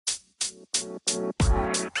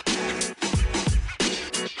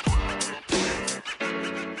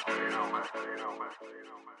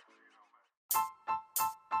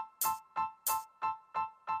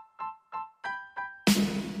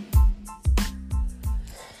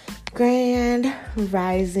Grand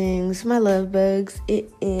Risings, my love bugs. It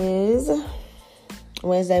is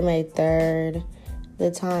Wednesday, May 3rd. The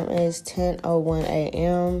time is 10:01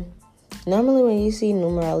 a.m. Normally when you see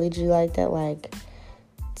numerology like that, like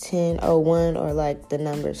 10:01 or like the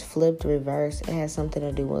numbers flipped, reversed, it has something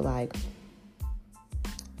to do with like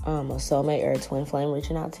a soulmate or a twin flame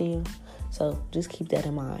reaching out to you. So just keep that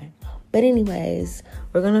in mind. But anyways,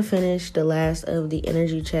 we're going to finish the last of the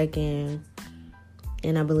energy check-in.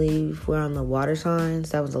 And I believe we're on the water signs.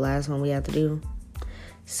 That was the last one we had to do.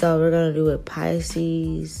 So we're going to do it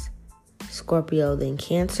Pisces, Scorpio, then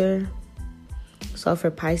Cancer. So for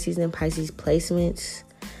Pisces and Pisces placements,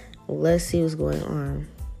 let's see what's going on.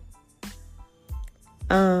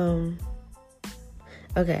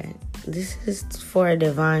 Okay, this is for a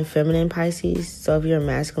divine feminine Pisces. So if you're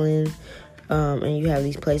masculine and you have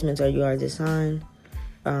these placements or you are this sign,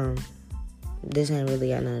 this ain't really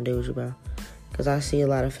got nothing to do with you, bro. Because I see a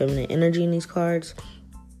lot of feminine energy in these cards.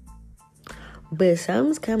 But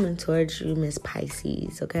something's coming towards you, Miss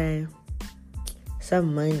Pisces, okay?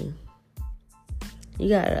 Some money. You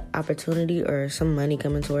got an opportunity or some money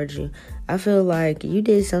coming towards you. I feel like you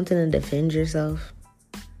did something to defend yourself.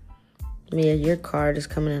 Yeah, your card is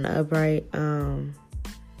coming in upright.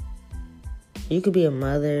 You could be a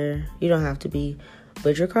mother. You don't have to be.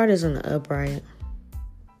 But your card is in the upright.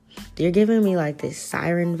 You're giving me like this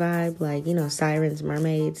siren vibe, like, you know, sirens,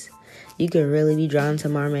 mermaids. You could really be drawn to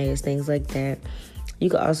mermaids, things like that. You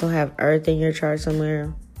could also have earth in your chart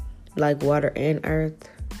somewhere, like water and earth.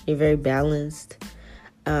 You're very balanced.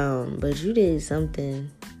 But you did something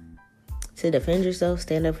to defend yourself,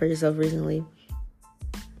 stand up for yourself recently.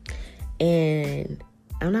 And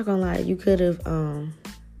I'm not gonna lie, you could have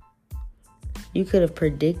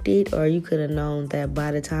predicted, or you could have known that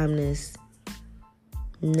by the time this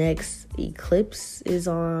next eclipse is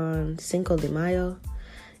on Cinco de Mayo,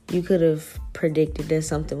 you could have predicted that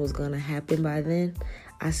something was going to happen by then.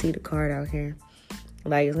 I see the card out here.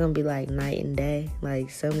 Like, it's going to be like night and day.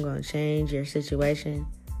 Like, something going to change your situation.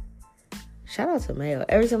 Shout out to Mayo.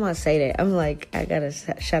 Every time I say that, I'm like, I got to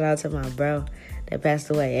shout out to my bro that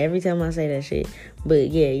passed away. Every time I say that shit. But,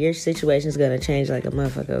 yeah, your situation's going to change like a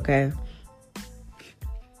motherfucker, okay?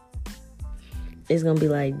 It's going to be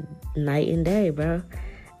like night and day, bro.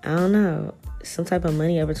 I don't know, some type of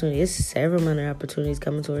money opportunity. It's several money opportunities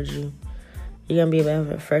coming towards you. You're going to be able to have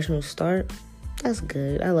a fresh new start. That's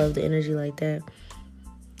good. I love the energy like that.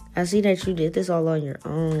 I see that you did this all on your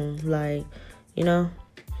own. Like, you know,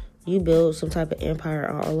 you built some type of empire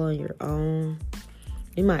all on your own.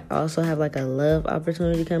 You might also have like a love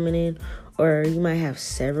opportunity coming in. Or you might have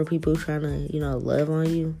several people trying to, you know, love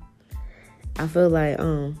on you. I feel like,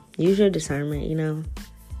 use your discernment, you know.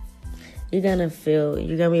 You're going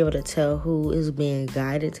to be able to tell who is being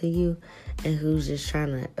guided to you and who's just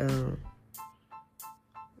trying to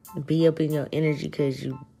be up in your energy because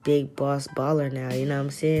you big boss baller now. You know what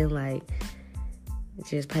I'm saying? Like,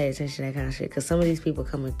 just pay attention to that kind of shit. Because some of these people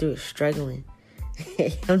coming through is struggling.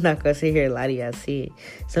 I'm not going to sit here and lie to y'all. See it.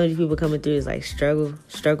 Some of these people coming through is like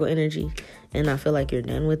struggle energy. And I feel like you're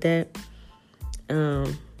done with that.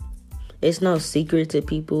 It's no secret to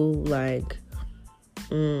people like,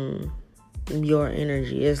 your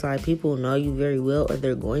energy. It's like people know you very well, or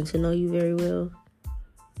they're going to know you very well.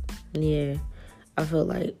 Yeah, I feel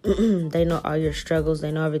like they know all your struggles.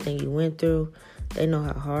 They know everything you went through. They know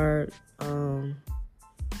how hard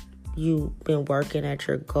you've been working at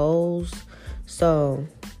your goals. So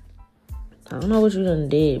I don't know what you done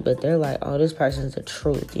did, but they're like, oh, this person's the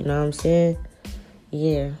truth. You know what I'm saying?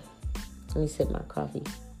 Yeah. Let me sip my coffee.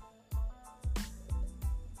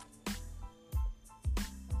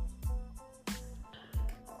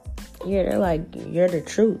 Yeah, they're like, you're the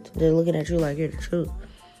truth. They're looking at you like you're the truth.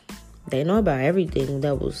 They know about everything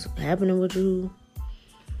that was happening with you.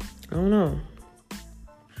 I don't know.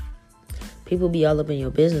 People be all up in your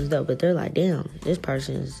business, though, but they're like, damn, this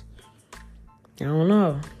person's... I don't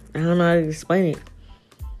know how to explain it.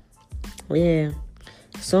 Yeah.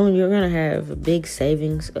 Soon you're going to have big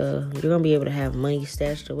savings. You're going to be able to have money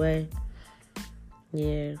stashed away.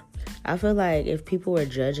 Yeah. I feel like if people were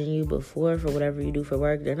judging you before for whatever you do for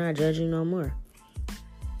work, they're not judging you no more.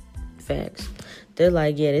 Facts. They're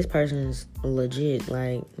like, yeah, this person's legit.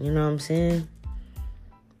 Like, you know what I'm saying?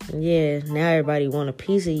 Yeah, now everybody want a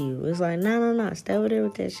piece of you. It's like, no, stay over there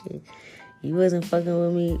with that shit. You wasn't fucking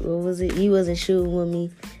with me. What was it? You wasn't shooting with me.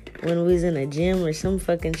 when we was in a gym or some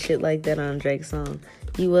fucking shit like that on Drake's song.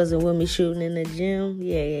 You wasn't with me shooting in the gym?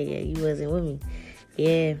 Yeah. You wasn't with me.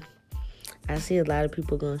 Yeah. I see a lot of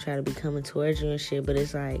people gonna try to be coming towards you and shit, but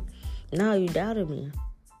it's like, no, you doubted me.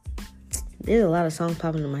 There's a lot of songs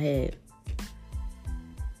popping in my head.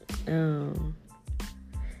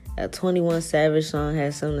 A 21 Savage song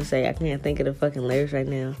has something to say. I can't think of the fucking lyrics right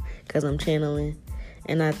now because I'm channeling.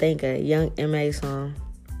 And I think a Young M.A. song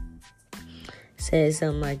says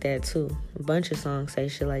something like that too. A bunch of songs say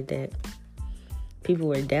shit like that. People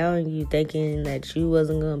were doubting you, thinking that you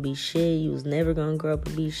wasn't gonna be shit. You was never gonna grow up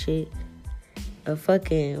and be shit. A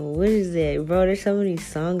fucking, what is that? Bro, there's so many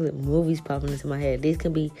songs and movies popping into my head. These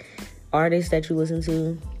can be artists that you listen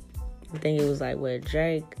to. I think it was like,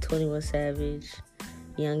 Drake, 21 Savage,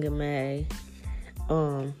 Young M.A.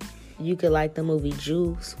 You could like the movie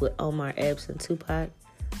Juice with Omar Epps and Tupac.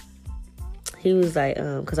 He was like,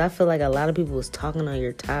 because I feel like a lot of people was talking on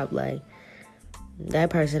your top, like, that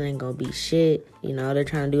person ain't gonna be shit. You know, they're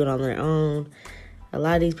trying to do it on their own. A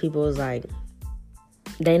lot of these people was like,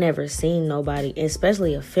 they never seen nobody,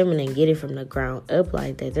 especially a feminine, get it from the ground up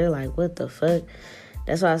like that. They're like, what the fuck?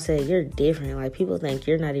 That's why I said you're different. Like, people think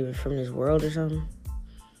you're not even from this world or something.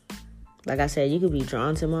 Like I said, you could be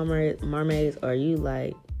drawn to mermaids, or you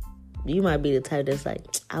might be the type that's like,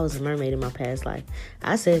 I was a mermaid in my past life.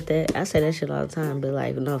 I said that shit all the time, but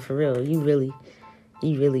like, no, for real, you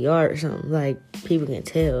really are or something. Like, people can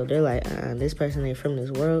tell. They're like, this person ain't from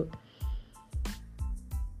this world.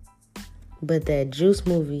 But that Juice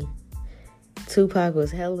movie, Tupac was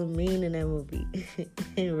hella mean in that movie.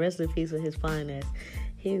 And rest in peace with his fine ass.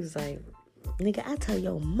 He was like, nigga, I tell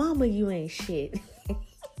your mama you ain't shit.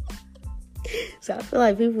 So I feel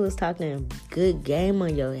like people was talking good game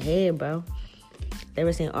on your head, bro. They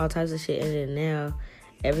were saying all types of shit, and then now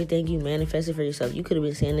everything you manifested for yourself, you could have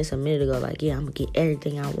been saying this a minute ago, like, yeah, I'm gonna get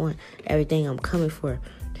everything I want, everything I'm coming for.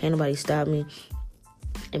 Can't nobody stop me.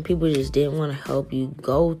 And people just didn't want to help you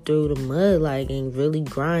go through the mud, like, and really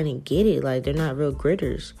grind and get it. Like, they're not real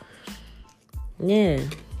gritters. Yeah.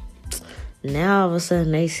 Now all of a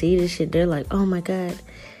sudden they see this shit, they're like, oh my God.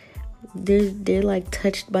 They're like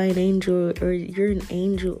touched by an angel, or you're an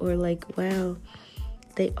angel, or like, wow,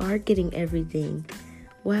 they are getting everything.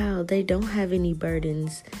 Wow, they don't have any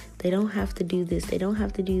burdens. They don't have to do this. They don't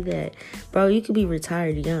have to do that. Bro, you could be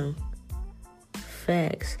retired young.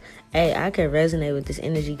 Facts. Hey, I could resonate with this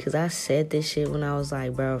energy because I said this shit when I was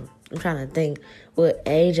like, bro, I'm trying to think what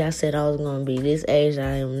age I said I was going to be. This age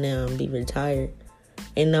I am now and be retired.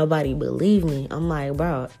 And nobody believed me. I'm like,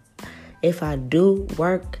 bro, if I do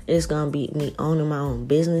work, it's going to be me owning my own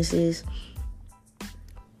businesses.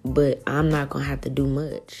 But I'm not going to have to do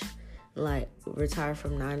much. Like, retire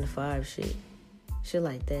from 9 to 5 shit. Shit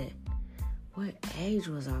like that. What age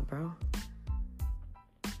was I, bro?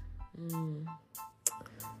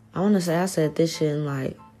 I want to say I said this shit in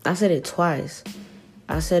like, I said it twice.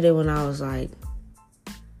 I said it when I was like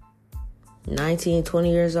 19,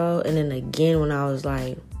 20 years old. And then again when I was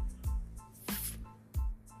like,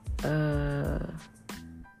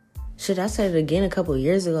 I said it again a couple of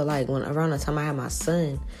years ago. Like when around the time I had my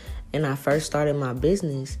son and I first started my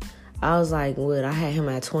business. I was like, what? I had him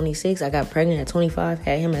at 26. I got pregnant at 25.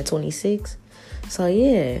 Had him at 26. So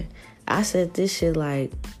yeah. I said this shit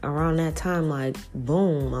like around that time, like,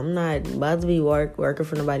 boom, I'm not about to be working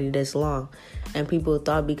for nobody this long. And people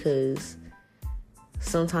thought because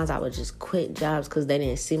sometimes I would just quit jobs because they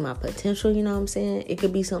didn't see my potential, you know what I'm saying? It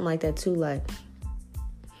could be something like that too, like,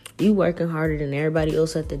 you working harder than everybody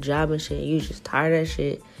else at the job and shit, you just tired of that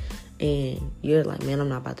shit. And you're like, man, I'm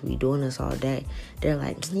not about to be doing this all day. They're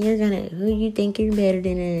like, who you think you're better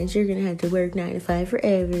than us? You're going to have to work 9 to 5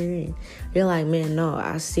 forever. And you're like, man, no,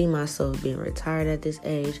 I see myself being retired at this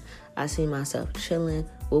age. I see myself chilling.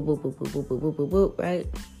 Whoop, whoop, whoop, whoop, whoop, whoop, whoop, whoop, right?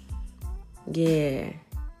 Yeah.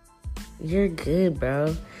 You're good,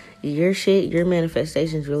 bro. Your shit, your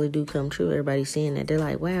manifestations really do come true. Everybody's seeing that. They're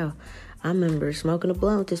like, wow, I remember smoking a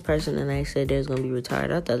blunt with this person and they said they was going to be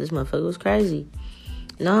retired. I thought this motherfucker was crazy.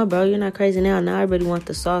 No, bro, you're not crazy now. Now everybody wants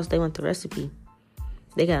the sauce. They want the recipe.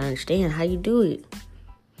 They got to understand how you do it.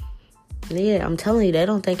 Yeah, I'm telling you, they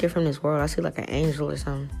don't think you're from this world. I see like an angel or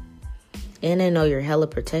something. And they know you're hella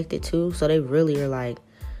protected too. So they really are like,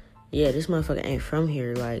 yeah, this motherfucker ain't from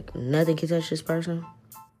here. Like, nothing can touch this person.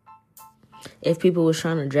 If people was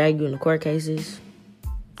trying to drag you into court cases,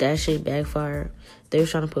 that shit backfired. If they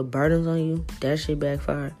was trying to put burdens on you, that shit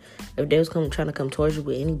backfired. If they was trying to come towards you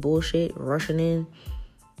with any bullshit, rushing in,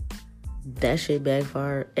 that shit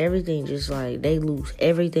backfired. Everything just like, they lose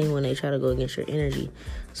everything when they try to go against your energy.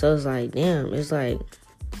 So it's like, damn, it's like,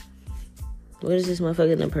 What is this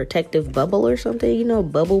motherfucker? The Protective Bubble or something? You know,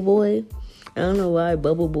 Bubble Boy? I don't know why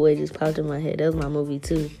Bubble Boy just popped in my head. That was my movie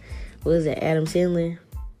too. What is that? Adam Sandler?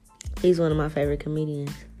 He's one of my favorite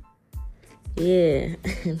comedians. Yeah.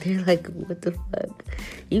 They're like, what the fuck?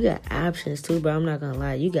 You got options too, bro. I'm not gonna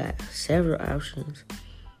lie. You got several options.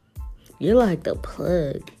 You're like the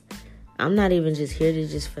plug. I'm not even just here to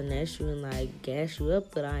just finesse you and like gas you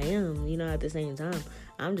up, but I am, at the same time.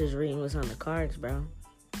 I'm just reading what's on the cards, bro.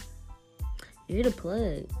 You're the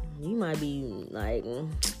plug. You might be like,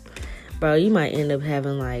 bro, you might end up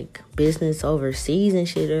having like business overseas and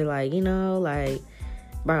shit, or like,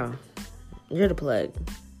 bro, you're the plug.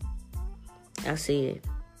 I see it.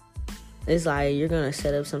 It's like you're gonna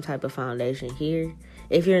set up some type of foundation here.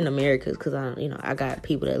 If you're in America, because I got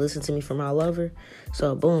people that listen to me from all over.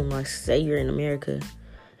 So boom, like say you're in America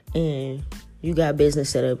and you got business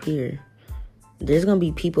set up here. There's gonna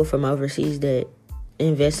be people from overseas that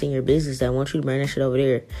invest in your business that want you to bring that shit over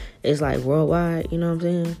there. It's like worldwide, you know what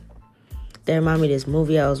I'm saying? That remind me of this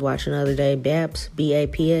movie I was watching the other day, BAPS,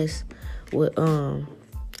 BAPS, with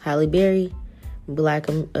Halle Berry, Black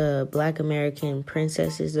American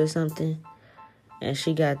Princesses or something. And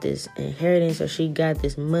she got this inheritance, or she got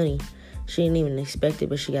this money. She didn't even expect it,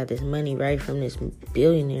 but she got this money right from this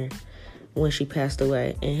billionaire when she passed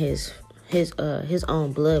away. And his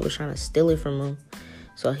own blood was trying to steal it from him.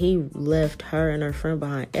 So he left her and her friend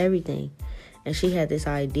behind everything. And she had this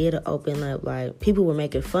idea to open up, like, people were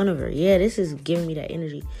making fun of her. Yeah, this is giving me that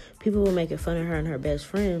energy. People were making fun of her and her best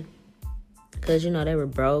friend because, they were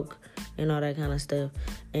broke and all that kind of stuff.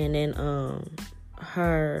 And then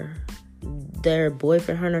their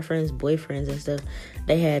boyfriend, her and her friends' boyfriends and stuff,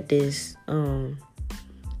 they had this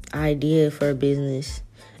idea for a business.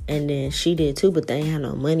 And then she did too, but they ain't had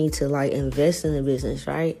no money to, like, invest in the business,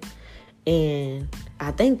 right? And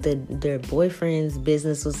I think their boyfriend's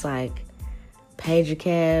business was, like, Pager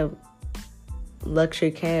Cab, luxury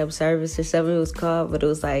cab service or something it was called, but it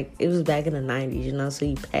was back in the 90s, so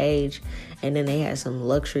you page, and then they had some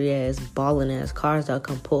luxury ass, balling ass cars that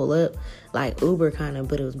come pull up, like Uber kind of,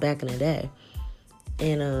 but it was back in the day.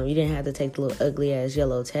 And you didn't have to take the little ugly ass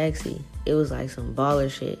yellow taxi. It was like some baller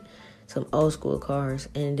shit, some old school cars.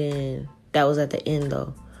 And then that was at the end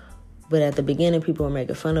though. But at the beginning, people were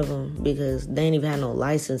making fun of them because they didn't even have no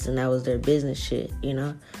license, and that was their business shit,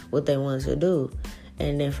 what they wanted to do.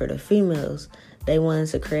 And then for the females, they wanted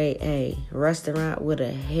to create a restaurant with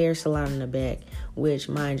a hair salon in the back, which,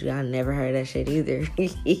 mind you, I never heard that shit either.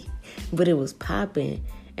 But it was popping.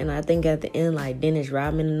 And I think at the end, like, Dennis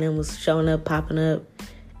Rodman and them was showing up, popping up.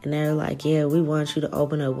 And they were like, yeah, we want you to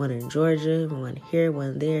open up one in Georgia, one here,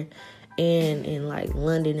 one there, and in, like,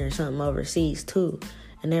 London or something overseas, too.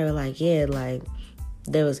 And they were like, yeah, like,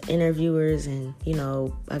 there was interviewers and,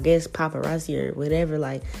 I guess paparazzi or whatever,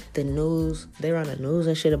 like, the news. They were on the news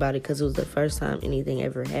and shit about it because it was the first time anything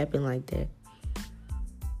ever happened like that.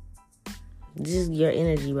 This is your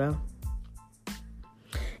energy, bro.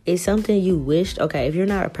 It's something you wished. Okay, if you're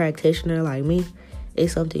not a practitioner like me,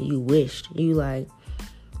 it's something you wished. You, like,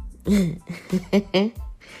 you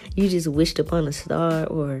just wished upon a star,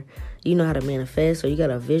 or you know how to manifest, or you got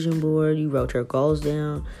a vision board, you wrote your goals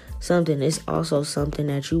down. Something is also something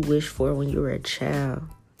that you wished for when you were a child.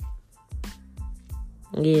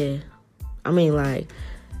 Yeah. I mean, like,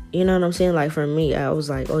 you know what I'm saying? Like, for me, I was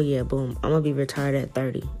like, oh, yeah, boom, I'm going to be retired at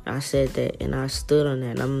 30. I said that, and I stood on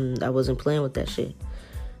that. I wasn't playing with that shit.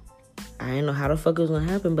 I didn't know how the fuck it was going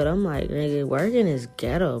to happen, but I'm like, nigga, working is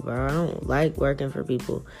ghetto, bro. I don't like working for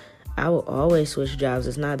people. I will always switch jobs.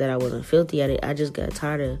 It's not that I wasn't filthy at it. I just got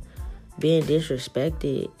tired of being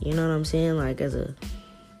disrespected. You know what I'm saying? Like, as a...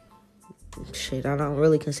 Shit, I don't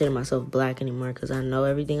really consider myself black anymore because I know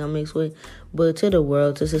everything I'm mixed with. But to the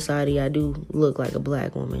world, to society, I do look like a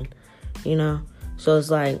black woman, So it's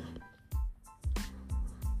like,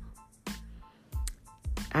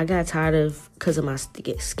 I got tired of, because of my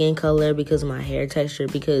skin color, because of my hair texture,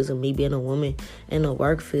 because of me being a woman in the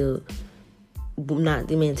work field, not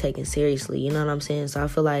being taken seriously, you know what I'm saying? So I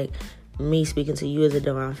feel like me speaking to you as a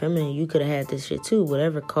divine feminine, you could have had this shit too,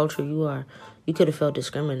 whatever culture you are. You could have felt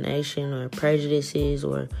discrimination or prejudices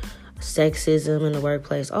or sexism in the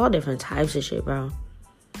workplace, all different types of shit, bro.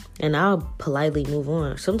 And I'll politely move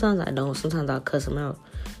on. Sometimes I don't. Sometimes I'll cuss them out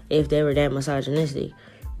if they were that misogynistic.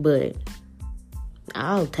 But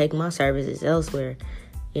I'll take my services elsewhere.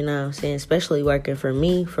 You know what I'm saying? Especially working for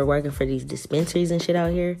me, for working for these dispensaries and shit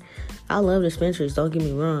out here. I love dispensaries, don't get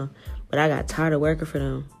me wrong. But I got tired of working for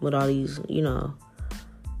them with all these,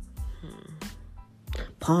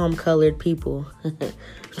 palm-colored people. I'm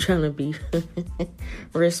trying to be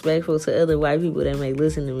respectful to other white people that may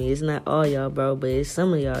listen to me. It's not all y'all, bro, but it's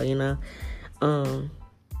some of y'all,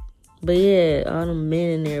 But yeah, all them men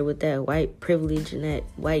in there with that white privilege and that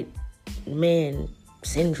white man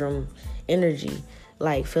syndrome energy,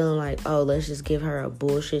 like feeling like, oh, let's just give her a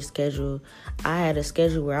bullshit schedule. I had a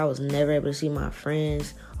schedule where I was never able to see my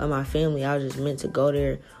friends or my family. I was just meant to go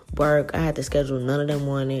there, work. I had to schedule. None of them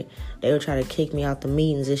wanted. They would try to kick me out the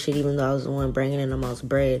meetings and shit, even though I was the one bringing in the most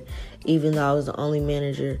bread, even though I was the only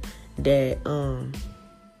manager that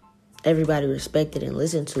everybody respected and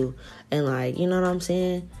listened to. And like, you know what I'm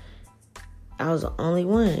saying? I was the only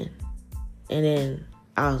one. And then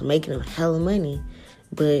I was making them hella money,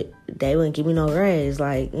 but they wouldn't give me no raise.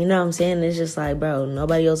 Like, you know what I'm saying? It's just like, bro,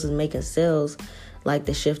 nobody else is making sales like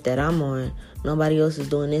the shift that I'm on. Nobody else is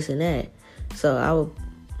doing this and that. So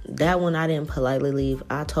that one I didn't politely leave.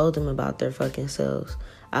 I told them about their fucking selves.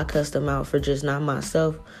 I cussed them out for just not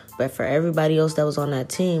myself, but for everybody else that was on that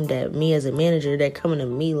team, that me as a manager, they're coming to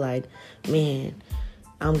me like, man,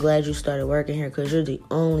 I'm glad you started working here because you're the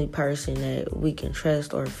only person that we can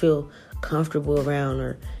trust or feel comfortable around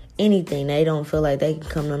or anything. They don't feel like they can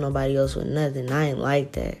come to nobody else with nothing. I ain't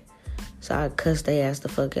like that. So I cussed their ass the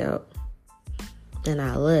fuck out. And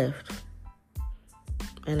I left.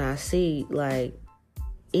 And I see, like,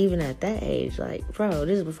 even at that age, like, bro,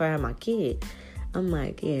 this is before I had my kid. I'm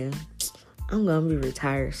like, yeah, I'm gonna be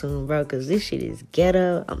retired soon, bro, because this shit is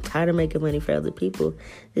ghetto. I'm tired of making money for other people.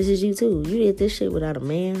 This is you too. You did this shit without a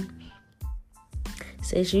man.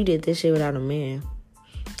 Sis, you did this shit without a man.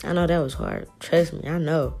 I know that was hard. Trust me, I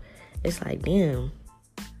know. It's like, damn.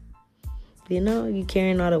 You know, you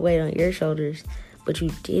carrying all the weight on your shoulders, but you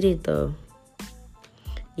did it, though.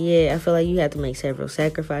 Yeah, I feel like you have to make several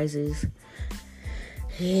sacrifices.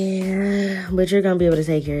 Yeah, but you're going to be able to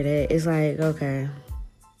take care of that. It's like, okay.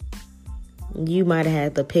 You might have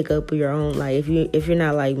had to pick up your own, like, if you're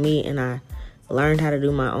not like me and I learned how to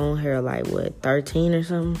do my own hair, like, 13 or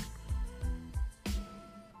something?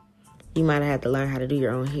 You might have had to learn how to do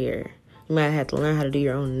your own hair. You might have had to learn how to do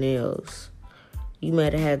your own nails. You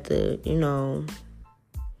might have had to,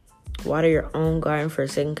 water your own garden for a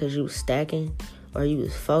second because you was stacking or you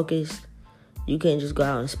was focused. You couldn't just go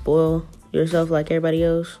out and spoil yourself like everybody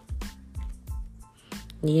else.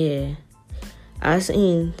 Yeah. I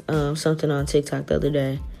seen something on TikTok the other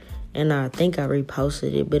day, and I think I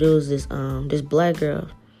reposted it, but it was this black girl.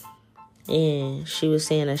 And she was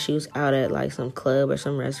saying that she was out at, like, some club or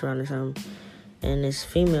some restaurant or something. And this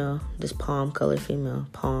female, this palm-colored female,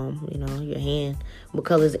 palm, your hand. What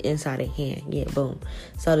color is the inside of the hand? Yeah, boom.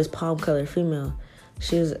 So this palm-colored female,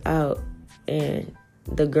 she was out, and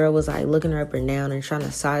the girl was, like, looking her up and down and trying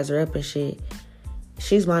to size her up and shit.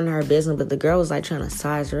 She's minding her business, but the girl was, like, trying to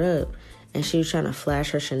size her up. And she was trying to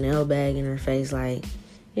flash her Chanel bag in her face, like,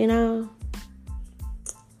 And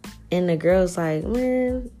the girl's like,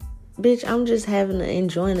 man, bitch, I'm just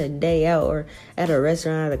enjoying a day out or at a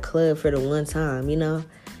restaurant, at a club for the one time, And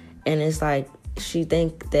it's like, she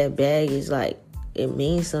think that bag is like, it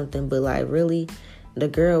means something, but like, really, the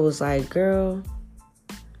girl was like, girl,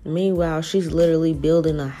 meanwhile, she's literally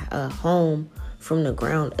building a home from the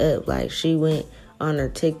ground up. Like, she went on her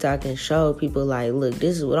TikTok and showed people, like, look,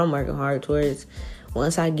 this is what I'm working hard towards.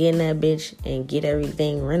 Once I get in that bitch and get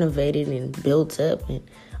everything renovated and built up and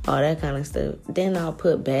all that kind of stuff, then I'll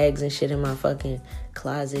put bags and shit in my fucking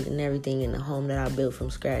closet and everything in the home that I built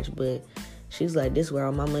from scratch. But she's like, this is where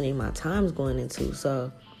all my money and my time's going into.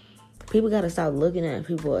 So people got to stop looking at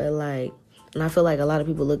people at, like, and I feel like a lot of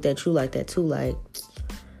people looked at you like that too. Like,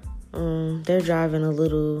 they're driving a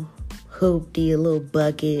little hoopty, a little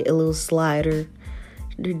bucket, a little slider.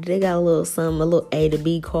 They got a little something, a little A to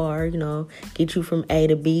B car, get you from A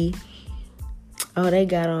to B. Oh, they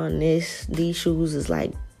got on these shoes is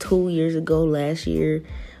like 2 years ago, last year.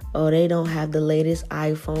 Oh, they don't have the latest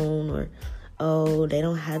iPhone, or, oh, they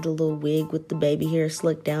don't have the little wig with the baby hair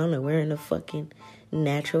slicked down. They're wearing the fucking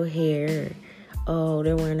natural hair. Oh,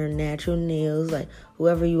 they're wearing their natural nails. Like,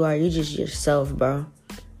 whoever you are, you just yourself, bro.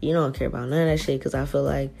 You don't care about none of that shit because I feel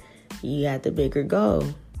like you got the bigger goal.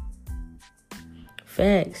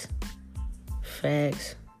 Facts.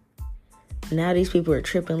 Now these people are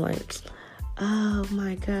tripping like, oh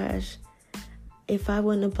my gosh, if I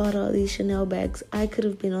wouldn't have bought all these Chanel bags, I could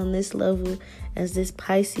have been on this level as this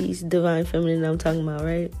Pisces divine feminine I'm talking about,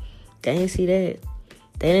 right? They didn't see that.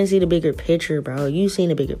 They didn't see the bigger picture, bro. You seen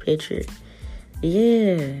the bigger picture.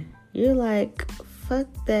 Yeah. You're like, fuck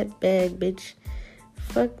that bag, bitch.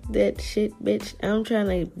 Fuck that shit, bitch. I'm trying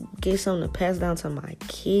to get something to pass down to my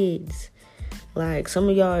kids. Like, some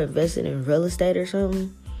of y'all invested in real estate or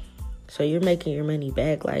something, so you're making your money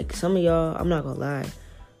back. Like, some of y'all, I'm not gonna lie,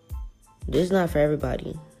 this is not for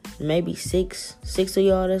everybody. Maybe six of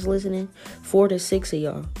y'all that's listening, 4 to 6 of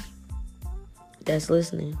y'all. that's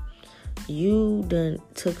listening, you done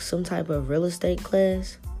took some type of real estate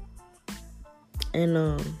class, and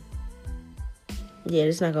yeah,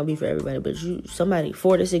 it's not gonna be for everybody, but somebody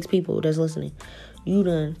 4 to 6 people that's listening, you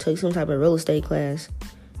done took some type of real estate class,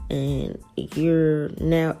 and you're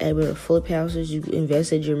now able to flip houses. You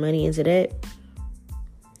invested your money into that,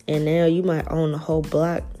 and now you might own the whole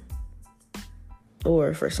block.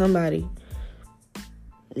 Or for somebody,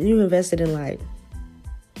 you invested in like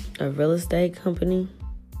a real estate company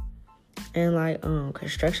and like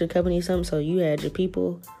construction company or something. So you had your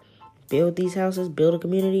people build these houses, build a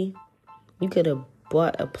community. You could have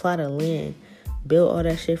bought a plot of land, built all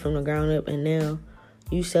that shit from the ground up, and now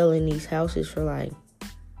you selling these houses for like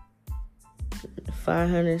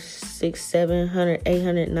 500, 600, 700,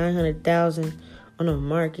 800, 900,000 on the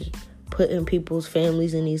market, putting people's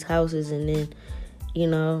families in these houses, and then, you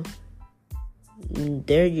know,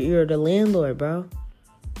 you're the landlord, bro.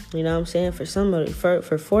 You know what I'm saying? For somebody, for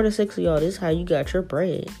 4 to 6 of y'all, this is how you got your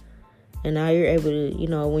bread. And now you're able to, you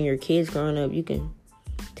know, when your kids growing up, you can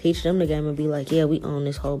teach them the game and be like, yeah, we own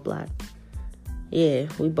this whole block. Yeah,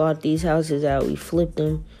 we bought these houses out, we flipped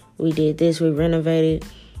them, we did this, we renovated.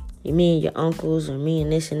 Me and your uncles, or me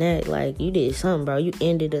and this and that, like, you did something, bro. You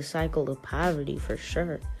ended a cycle of poverty for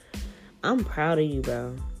sure. I'm proud of you,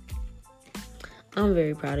 bro. I'm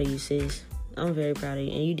very proud of you, sis. I'm very proud of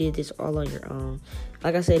you. And you did this all on your own.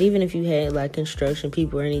 Like I said, even if you had, like, construction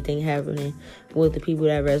people or anything happening with the people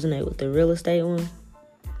that resonate with the real estate one,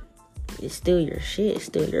 it's still your shit. It's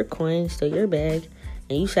still your coin. It's still your bag.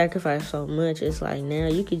 And you sacrifice so much. It's like now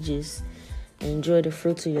you could just enjoy the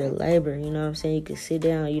fruits of your labor. You know what I'm saying? You can sit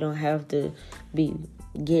down. You don't have to be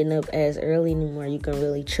getting up as early anymore. You can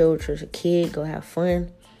really chill with your kid. Go have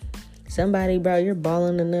fun. Somebody, bro, you're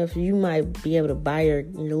balling enough. You might be able to buy your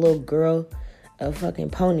little girl a fucking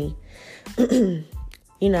pony.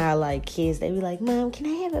 You know how, like, kids, they be like, Mom, can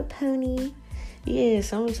I have a pony? Yeah,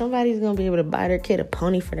 somebody's gonna be able to buy their kid a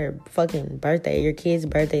pony for their fucking birthday. Your kid's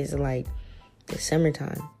birthday is like the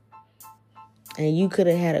summertime. And you could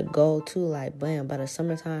have had a goal too, like, bam, by the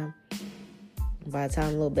summertime, by the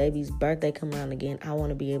time little baby's birthday come around again, I want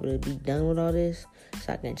to be able to be done with all this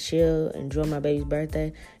so I can chill, enjoy my baby's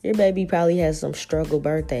birthday. Your baby probably has some struggle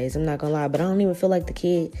birthdays, I'm not gonna lie, but I don't even feel like the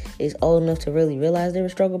kid is old enough to really realize they were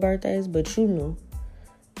struggle birthdays, but you knew.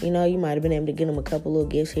 You know, you might have been able to get them a couple little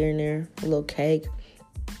gifts here and there, a little cake,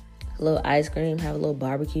 a little ice cream, have a little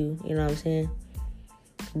barbecue, you know what I'm saying?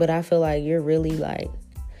 But I feel like you're really, like,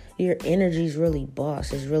 your energy's really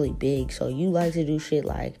boss. It's really big. So you like to do shit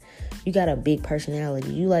like, you got a big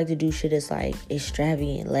personality. You like to do shit that's like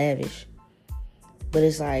extravagant, lavish. But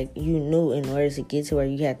it's like, you knew in order to get to where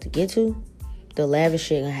you had to get to, the lavish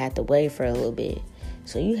shit gonna have to wait for a little bit.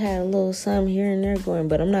 So you had a little something here and there going.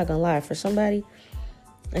 But I'm not gonna lie, for somebody,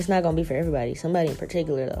 it's not gonna be for everybody. Somebody in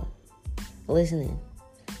particular, though, listening,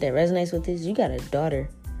 that resonates with this, you got a daughter.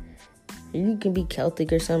 You can be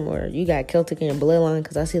Celtic or something, or you got Celtic in your bloodline,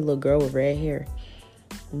 because I see a little girl with red hair.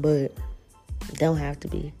 But don't have to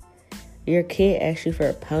be. Your kid asked you for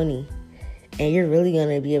a pony, and you're really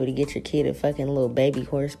going to be able to get your kid a fucking little baby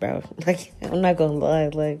horse, bro. Like, I'm not going to lie.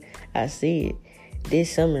 Like, I see it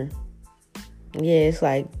this summer. Yeah, it's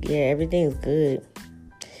like, yeah, everything's good.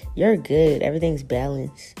 You're good. Everything's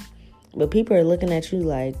balanced. But people are looking at you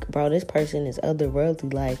like, bro, this person is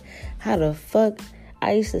otherworldly. Like, how the fuck?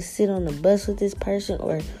 I used to sit on the bus with this person,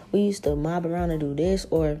 or we used to mob around and do this,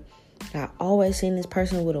 or I always seen this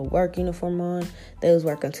person with a work uniform on. They was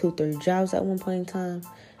working 2-3 jobs at one point in time.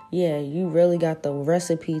 Yeah, you really got the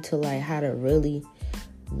recipe to, like, how to really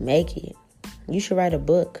make it. You should write a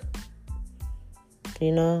book.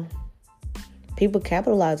 You know? People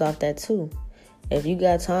capitalize off that too. If you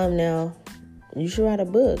got time now, you should write a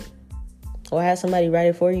book. Or have somebody write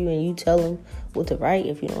it for you and you tell them what to write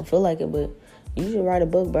if you don't feel like it, but you should write a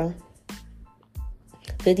book, bro.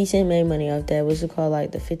 50 Cent made money off that. What's it called?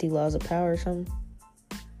 Like the 50 Laws of Power or something?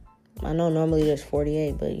 I know normally there's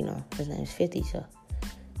 48, but, you know, his name's 50, so.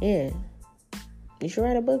 Yeah. You should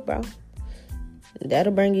write a book, bro.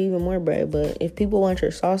 That'll bring you even more bread. But if people want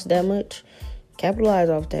your sauce that much, capitalize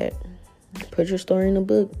off that. Put your story in the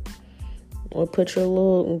book. Or put your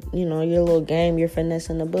little, you know, your little game, your finesse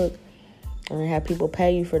in the book. And have people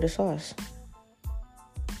pay you for the sauce.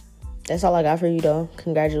 That's all I got for you, though.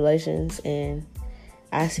 Congratulations. And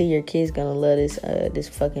I see your kids gonna love this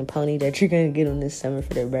fucking pony that you're gonna get them this summer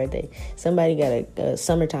for their birthday. Somebody got a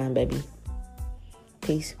summertime baby.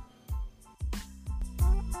 Peace.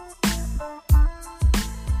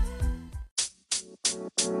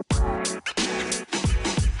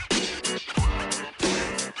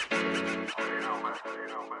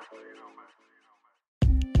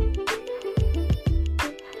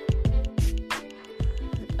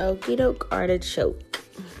 Okie doke artichoke.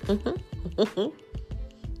 Oh,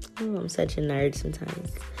 I'm such a nerd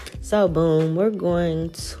sometimes. So, boom, we're going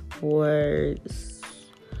towards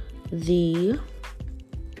the...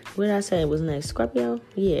 What did I say was next? Scorpio?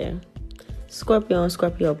 Yeah. Scorpio and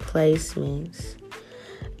Scorpio placements.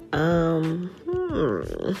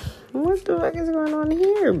 What the fuck is going on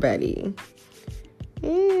here, buddy?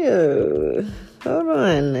 Ew. Hold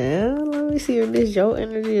on now. Let me see if this your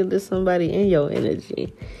energy or this somebody in your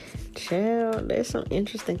energy. Child, there's some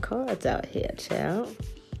interesting cards out here, child.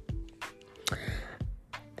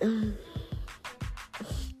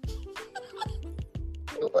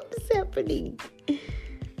 What is happening?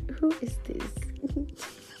 Who is this?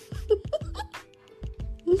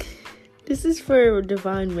 This is for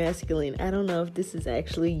Divine Masculine. I don't know if this is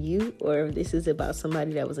actually you or if this is about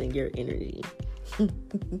somebody that was in your energy.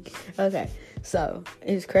 Okay, so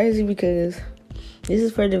it's crazy because this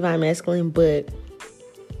is for Divine Masculine, but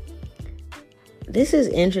this is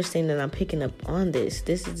interesting that I'm picking up on this.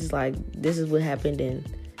 This is what happened in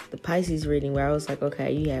the Pisces reading where I was like,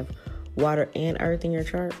 okay, you have water and earth in your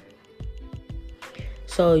chart.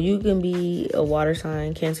 So you can be a water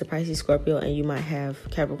sign, Cancer, Pisces, Scorpio, and you might have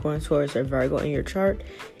Capricorn, Taurus, or Virgo in your chart,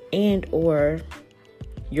 and or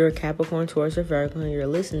you're Capricorn, Taurus, or Virgo, and you're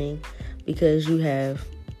listening because you have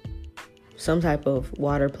some type of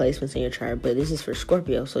water placements in your chart. But this is for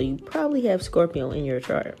Scorpio, so you probably have Scorpio in your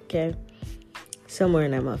chart, okay? Somewhere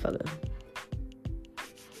in that motherfucker.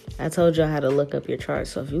 I told y'all how to look up your chart.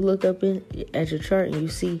 So if you look up at your chart and you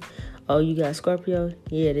see, oh, you got Scorpio,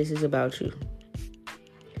 yeah, this is about you.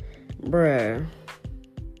 Bruh,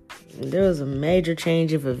 there was a major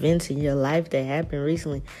change of events in your life that happened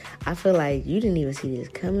recently. I feel like you didn't even see this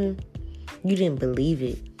coming. You didn't believe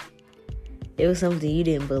it. It was something you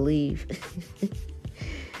didn't believe.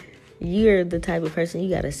 You're the type of person, you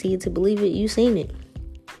gotta see it to believe it. You seen it.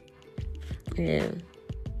 Yeah.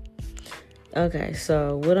 Okay,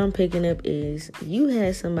 so what I'm picking up is you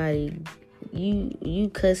had somebody, you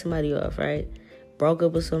cut somebody off, right? Broke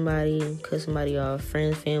up with somebody, cut somebody off,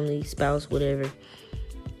 friends, family, spouse, whatever,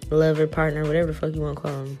 lover, partner, whatever the fuck you want to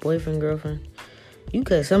call them, boyfriend, girlfriend. You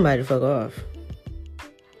cut somebody the fuck off.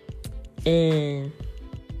 And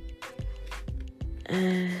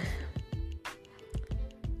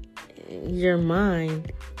your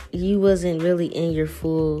mind, you wasn't really in your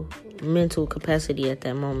full mental capacity at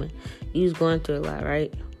that moment. You was going through a lot,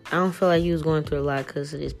 right? I don't feel like you was going through a lot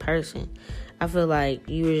because of this person. I feel like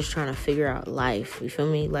you were just trying to figure out life. You feel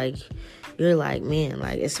me? Like, you're like, man,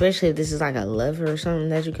 like, especially if this is like a lover or something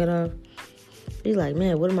that you cut off. You're like,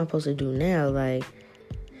 man, what am I supposed to do now? Like,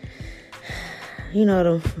 you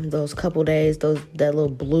know, those couple days, that little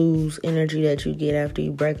blues energy that you get after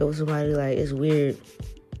you break up with somebody, like, it's weird.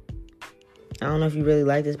 I don't know if you really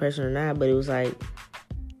like this person or not, but it was like,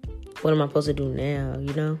 what am I supposed to do now,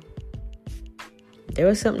 you know? There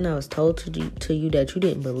was something that was told to you that you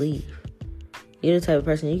didn't believe. You're the type of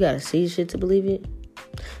person, you gotta see shit to believe it.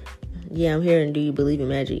 Yeah, I'm hearing, do you believe in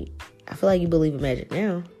magic? I feel like you believe in magic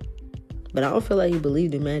now. But I don't feel like you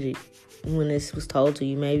believed in magic when this was told to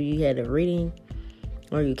you. Maybe you had a reading,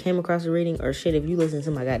 or you came across a reading, or shit, if you listen to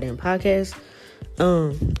my goddamn podcast,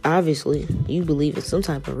 obviously, you believe in some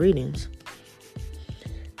type of readings.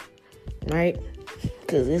 Right?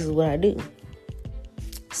 Because this is what I do.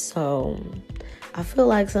 So, I feel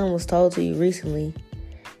like something was told to you recently,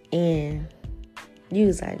 and you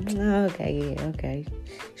was like, oh, okay, yeah, okay,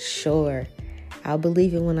 sure. I'll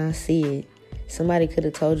believe it when I see it. Somebody could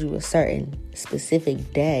have told you a certain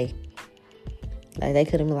specific day. Like, they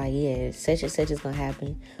could have been like, yeah, such and such is going to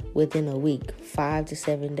happen within a week, 5 to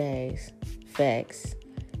 7 days. Facts.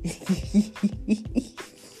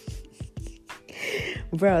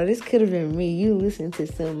 Bro, this could have been me. You listened to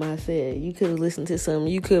something I said. You could have listened to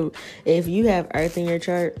something. You could, if you have Earth in your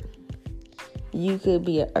chart, you could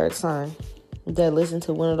be an Earth sign that listened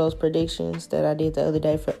to one of those predictions that I did the other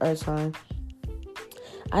day for Earth sign.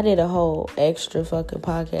 I did a whole extra fucking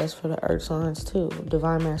podcast for the Earth signs too,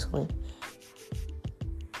 Divine Masculine.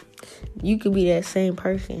 You could be that same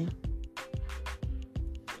person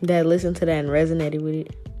that listened to that and resonated with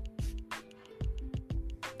it.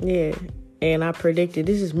 Yeah. And I predicted,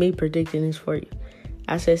 this is me predicting this for you.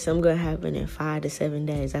 I said something gonna happen in 5 to 7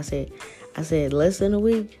 days. I said less than a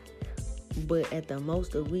week, but at the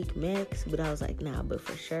most a week max. But I was like, nah, but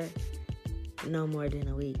for sure, no more than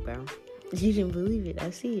a week, bro. You didn't believe it. I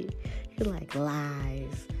see it. You're like,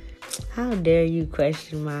 lies. How dare you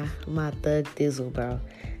question my thug thizzle, bro?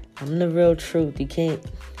 I'm the real truth. You can't,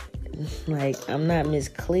 like, I'm not Miss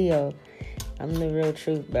Cleo. I'm the real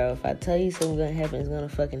truth, bro. If I tell you something's gonna happen, it's gonna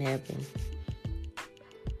fucking happen.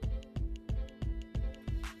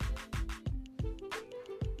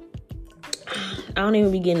 I don't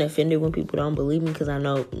even be getting offended when people don't believe me because I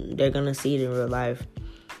know they're going to see it in real life.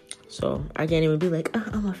 So I can't even be like,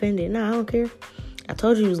 I'm offended. Nah, I don't care. I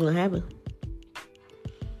told you it was going to happen.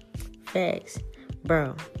 Facts.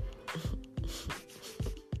 Bro.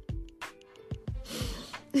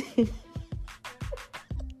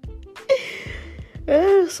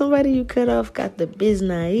 Somebody you cut off got the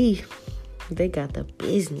business. They got the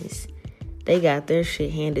business. They got their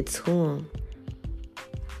shit handed to them.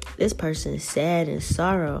 This person's sad and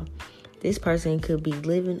sorrow. This person could be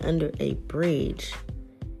living under a bridge.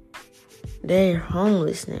 They're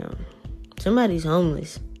homeless now. Somebody's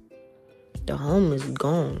homeless. The home is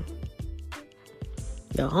gone.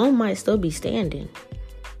 The home might still be standing,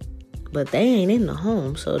 but they ain't in the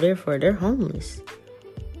home, so therefore they're homeless.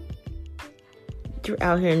 They're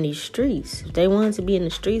out here in these streets. If they wanted to be in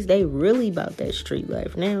the streets, they really about that street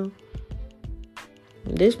life now.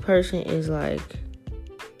 This person is like,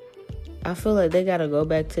 I feel like they gotta go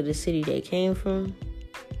back to the city they came from.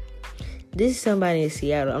 This is somebody in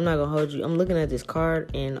Seattle. I'm not gonna hold you. I'm looking at this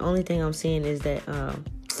card, and the only thing I'm seeing is that,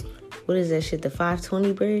 what is that shit? The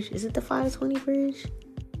 520 bridge? Is it the 520 bridge?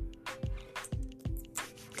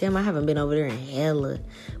 Damn, I haven't been over there in hella.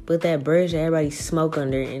 But that bridge that everybody smoke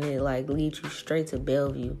under, and it like leads you straight to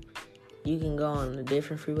Bellevue. You can go on a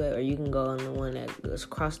different freeway, or you can go on the one that goes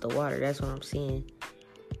across the water. That's what I'm seeing.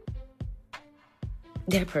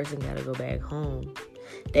 That person gotta go back home.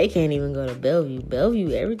 They can't even go to Bellevue.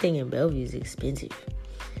 Bellevue, everything in Bellevue is expensive.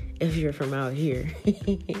 If you're from out here.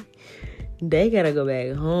 They gotta go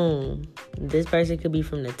back home. This person could be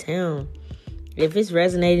from the town. If it's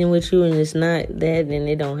resonating with you and it's not that, then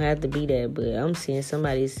it don't have to be that. But I'm seeing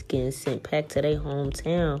somebody's getting sent back to their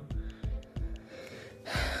hometown.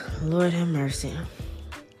 Lord have mercy.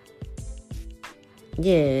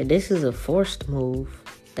 Yeah, this is a forced move.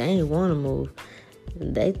 They ain't want to move.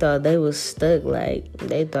 They thought they was stuck. Like,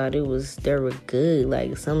 they thought they were good.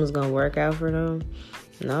 Like, something's gonna work out for them.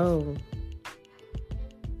 No.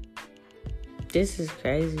 This is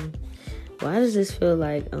crazy. Why does this feel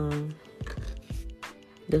like,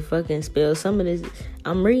 the fucking spell? Some of this,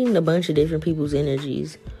 I'm reading a bunch of different people's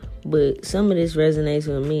energies, but some of this resonates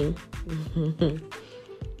with me.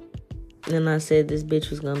 And I said this bitch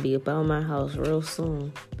was gonna be about my house real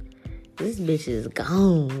soon. This bitch is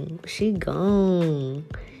gone. She gone.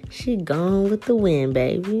 She gone with the wind,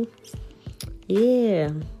 baby.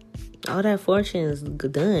 Yeah. All that fortune is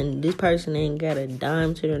done. This person ain't got a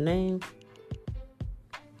dime to their name.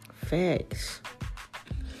 Facts.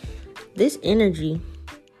 This energy,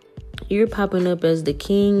 you're popping up as the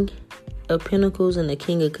King of Pentacles and the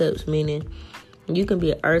King of Cups, meaning you can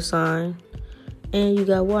be an earth sign and you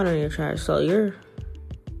got water in your chart. So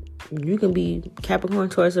you can be Capricorn,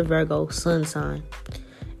 Taurus, or Virgo, sun sign.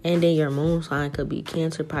 And then your moon sign could be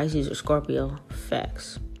Cancer, Pisces, or Scorpio.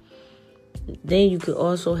 Facts. Then you could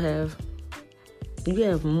also have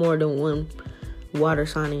more than one water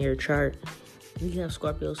sign in your chart. You have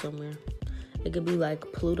Scorpio somewhere. It could be like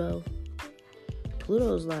Pluto.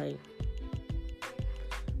 Pluto's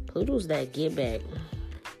that get back.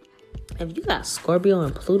 If you got Scorpio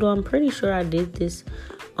and Pluto, I'm pretty sure I did this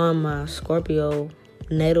on my Scorpio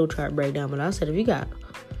natal chart breakdown, but I said if you got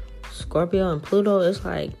Scorpio and Pluto, it's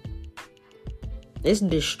like, it's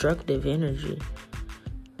destructive energy.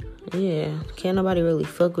 Yeah, can't nobody really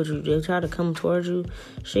fuck with you. They try to come towards you,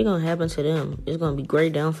 shit gonna happen to them. It's gonna be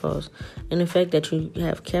great downfalls. And the fact that you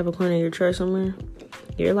have Capricorn in your chart somewhere,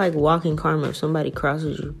 you're like walking karma. If somebody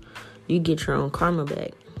crosses you, you get your own karma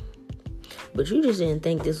back. But you just didn't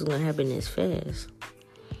think this was gonna happen this fast.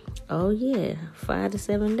 Oh yeah, 5 to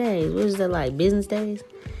 7 days. What is that, like business days?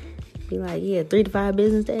 Be like, yeah, 3 to 5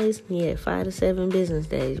 business days. Yeah, 5 to 7 business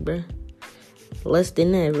days, bruh. Less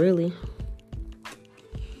than that, really.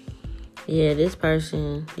 Yeah, this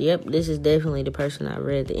person, yep, this is definitely the person I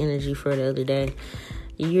read the energy for the other day.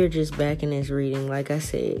 You're just back in this reading. Like I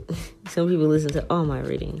said, some people listen to all my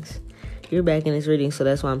readings. You're back in this reading, so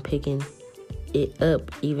that's why I'm picking it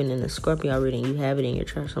up. Even in the Scorpio reading, you have it in your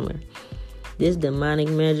chart somewhere. This demonic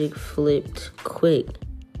magic flipped quick.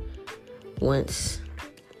 Once,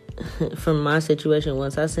 from my situation,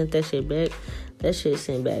 once I sent that shit back, that shit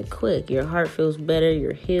sent back quick. Your heart feels better,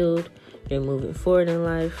 you're healed, you're moving forward in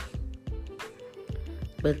life.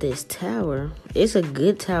 But this tower, it's a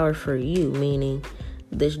good tower for you, meaning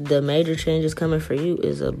the major changes coming for you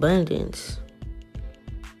is abundance.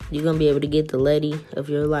 You're going to be able to get the lady of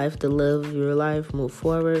your life, the love of your life, move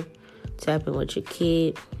forward, tap in with your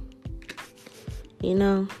kid. You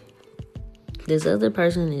know, this other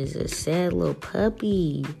person is a sad little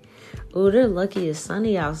puppy. Oh, they're lucky it's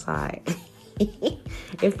sunny outside.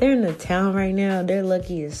 If they're in the town right now, they're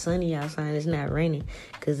lucky it's sunny outside and it's not raining.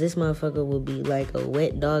 Because this motherfucker will be like a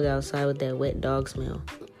wet dog outside with that wet dog smell.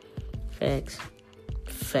 Facts.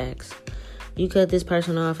 You cut this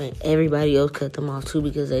person off and everybody else cut them off too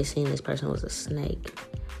because they seen this person was a snake.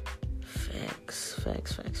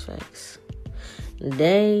 Facts.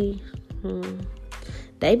 They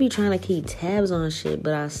be trying to keep tabs on shit,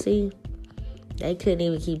 but I see they couldn't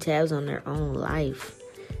even keep tabs on their own life.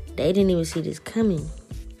 They didn't even see this coming.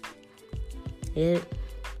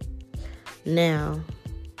 Now,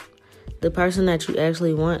 the person that you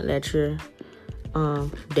actually want, that you're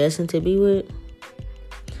destined to be with,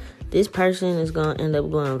 this person is going to end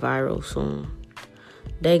up going viral soon.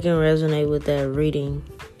 They can resonate with that reading.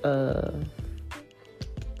 I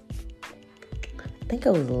think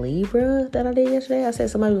it was Libra that I did yesterday. I said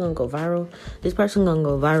somebody's going to go viral. This person going to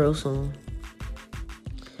go viral soon.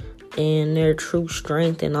 And their true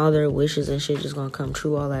strength and all their wishes and shit just going to come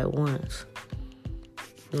true all at once.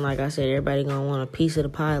 And like I said, everybody going to want a piece of the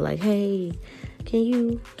pie. Like, hey,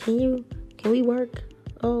 can we work?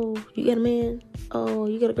 Oh, you got a man? Oh,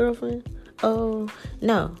 you got a girlfriend? Oh,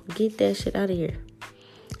 no, get that shit out of here.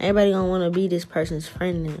 Everybody gonna want to be this person's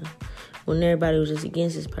friend now, when everybody was just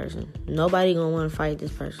against this person. Nobody gonna want to fight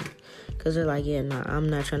this person, because they're like, yeah, nah, I'm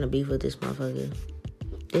not trying to beef with this motherfucker.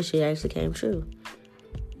 This shit actually came true.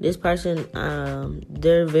 This person,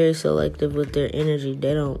 they're very selective with their energy.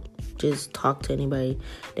 They don't just talk to anybody.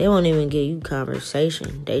 They won't even give you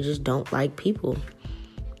conversation. They just don't like people.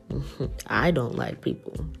 I don't like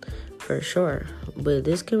people, for sure. But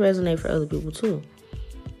this can resonate for other people too.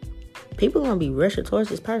 People gonna be rushing towards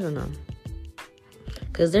this person though,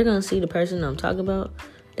 because they're gonna see the person I'm talking about.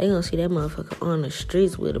 They gonna see that motherfucker on the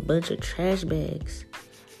streets with a bunch of trash bags,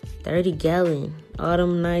 30 gallon, all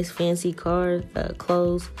them nice fancy cars,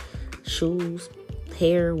 clothes, shoes,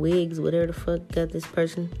 hair, wigs, whatever the fuck got this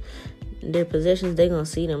person, their possessions. They gonna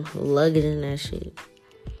see them lugging that shit.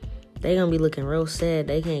 They gonna be looking real sad.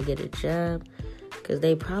 They can't get a job because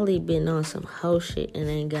they probably been on some hoe shit and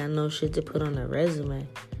ain't got no shit to put on their resume.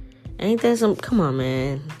 Ain't that some... Come on,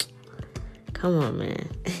 man.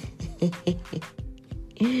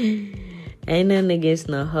 Ain't nothing against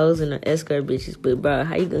no hoes and no escort bitches, but bro,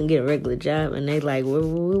 how you gonna get a regular job and they like, what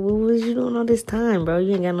was you doing all this time, bro?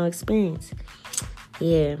 You ain't got no experience.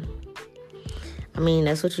 Yeah. I mean,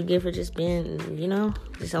 that's what you get for just being,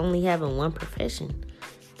 just only having one profession.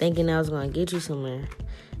 Thinking I was gonna get you somewhere.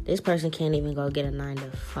 This person can't even go get a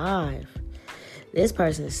 9-to-5. This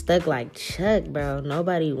person is stuck like Chuck, bro.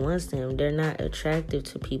 Nobody wants them. They're not attractive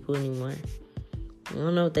to people anymore. I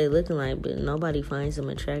don't know what they looking like, but nobody finds them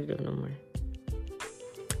attractive no more.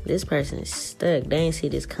 This person is stuck. They ain't see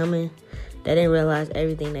this coming. They didn't realize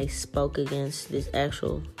everything they spoke against this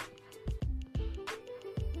actual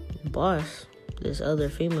boss, this other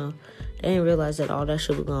female. They didn't realize that all that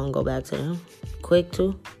shit was gonna go back to them. Quick,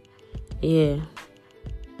 too. Yeah.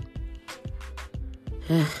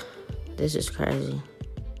 This is crazy.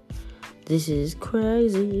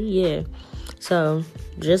 Yeah. So,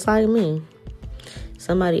 just like me,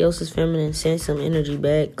 somebody else's feminine sent some energy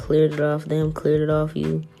back, cleared it off them, cleared it off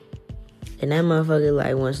you. And that motherfucker,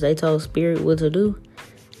 like, once they told Spirit what to do,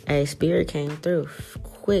 Spirit came through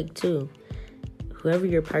quick, too. Whoever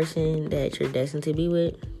your person that you're destined to be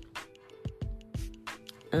with,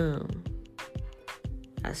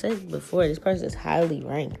 I said before, this person is highly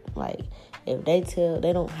ranked. Like, if they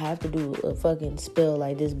don't have to do a fucking spell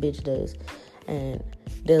like this bitch does and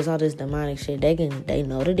does all this demonic shit. They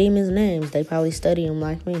know the demons' names. They probably study them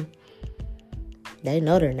like me. They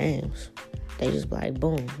know their names. They just be like,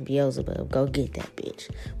 boom, Beelzebub, go get that bitch.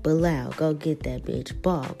 Belial, go get that bitch.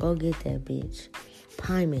 Baal, go get that bitch.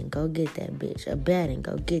 Pyman, go get that bitch. Abaddon,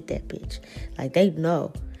 go get that bitch. Like, they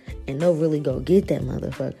know. And they'll really go get that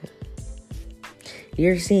motherfucker.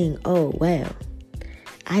 You're seeing, oh, wow,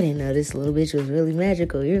 I didn't know this little bitch was really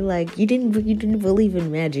magical. You're like, you didn't believe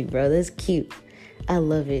in magic, bro. That's cute. I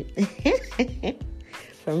love it.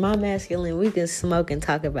 For my masculine, we can smoke and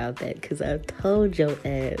talk about that, because I told your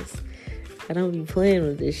ass I don't be playing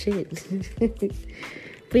with this shit.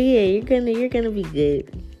 But yeah, you're gonna be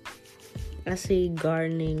good. I see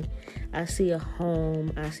gardening. I see a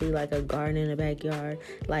home. I see like a garden in the backyard,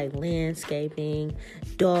 like landscaping,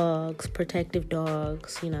 dogs, protective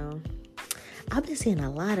dogs, I've been seeing a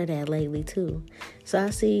lot of that lately too. So I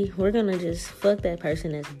see we're gonna just fuck that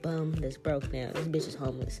person that's bum, that's broke now. This bitch is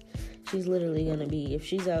homeless. She's literally gonna be, if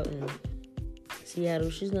she's out in Seattle,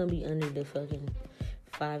 she's gonna be under the fucking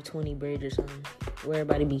 520 bridge or something. Where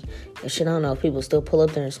everybody be, shit, I don't know if people still pull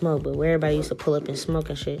up there and smoke, but where everybody used to pull up and smoke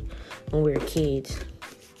and shit when we were kids.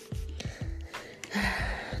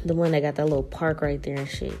 The one that got that little park right there and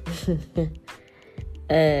shit.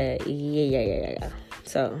 Yeah.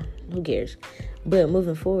 So, who cares? But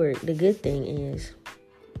moving forward, the good thing is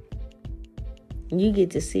you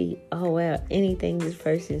get to see, oh, wow, anything this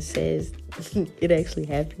person says, it actually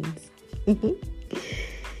happens.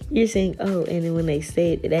 You're saying, oh, and then when they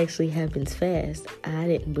say it, it actually happens fast. I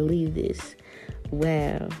didn't believe this.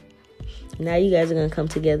 Wow. Now you guys are going to come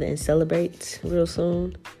together and celebrate real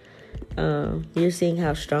soon. You're seeing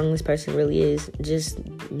how strong this person really is. Just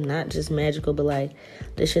not just magical, but like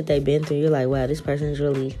the shit they've been through. You're like, wow, this person is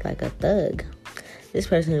really like a thug. This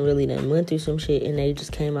person really done went through some shit and they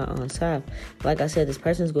just came out on top. Like I said, this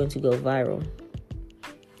person is going to go viral.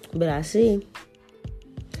 But I see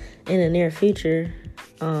in the near future,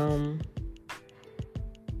 I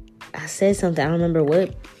said something. I don't remember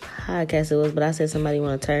what podcast it was, but I said somebody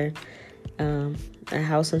want to turn a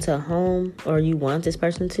house into a home, or you want this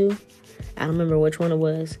person to. I don't remember which one it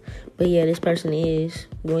was. But yeah, this person is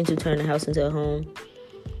going to turn the house into a home.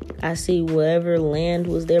 I see whatever land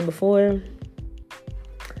was there before.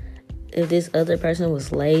 If this other person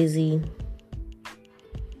was lazy,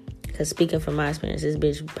 because speaking from my experience, this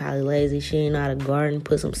bitch probably lazy. She ain't know how to garden,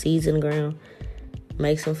 put some seeds in the ground,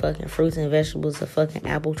 make some fucking fruits and vegetables, a fucking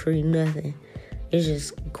apple tree, nothing. It's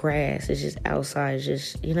just grass. It's just outside. It's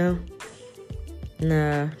just, you know?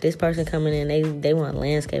 Nah, this person coming in, they want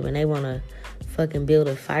landscaping. They want to fucking build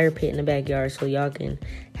a fire pit in the backyard so y'all can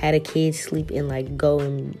have the kids sleep and, like, go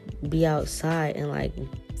and be outside and, like,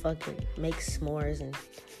 fucking make s'mores and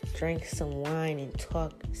drink some wine and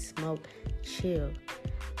talk, smoke, chill.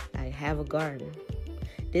 Like, have a garden.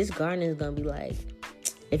 This garden is going to be like,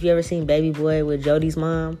 if you ever seen Baby Boy with Jodie's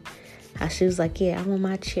mom, how she was like, yeah, I want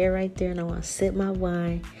my chair right there and I want to sip my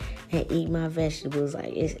wine and eat my vegetables.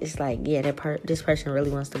 Like, it's like, yeah, this person really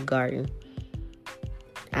wants to garden.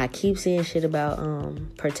 I keep seeing shit about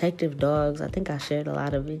protective dogs. I think I shared a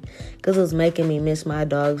lot of it because it was making me miss my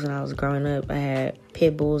dogs when I was growing up. I had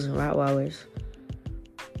pit bulls and Rottweilers.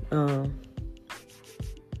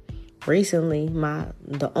 Recently,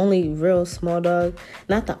 the only real small dog,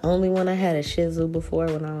 not the only one, I had a Shih Tzu before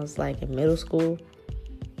when I was like in middle school,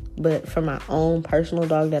 but for my own personal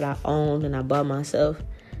dog that I owned and I bought myself,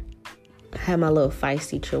 I had my little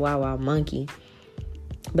feisty Chihuahua monkey.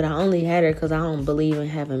 But I only had her because I don't believe in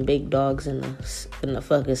having big dogs in the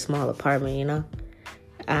fucking small apartment, you know?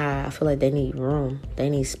 I feel like they need room. They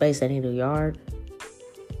need space. They need a yard.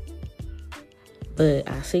 But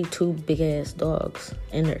I see two big-ass dogs,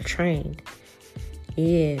 and they're trained.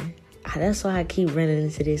 Yeah. That's why I keep running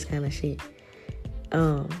into this kind of shit.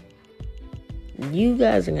 You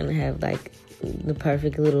guys are going to have, like, the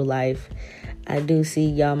perfect little life. I do see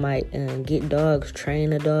y'all might get dogs,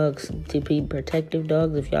 train the dogs to be protective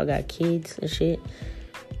dogs if y'all got kids and shit.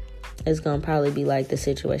 It's gonna probably be like the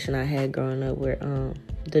situation I had growing up where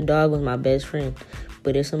the dog was my best friend.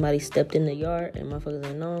 But if somebody stepped in the yard and motherfuckers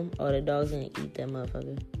didn't know him, the dog's gonna eat that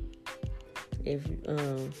motherfucker.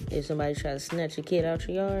 If somebody try to snatch a kid out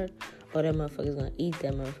your yard, that motherfucker's gonna eat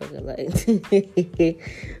that motherfucker. Like,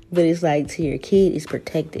 but it's like to your kid, it's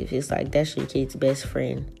protective. It's like that's your kid's best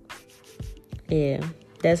friend. Yeah,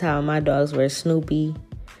 that's how my dogs were. Snoopy,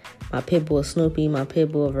 my pit bull Snoopy, my pit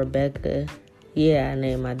bull Rebecca. Yeah, I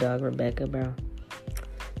named my dog Rebecca, bro.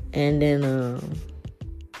 And then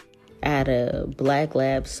I had a black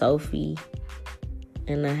lab Sophie,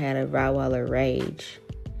 and I had a Rottweiler Rage.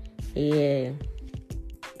 Yeah,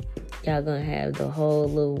 y'all gonna have the whole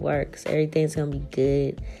little works. Everything's gonna be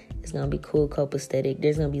good. It's gonna be cool, copacetic.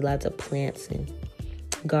 There's gonna be lots of plants and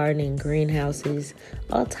gardening, greenhouses,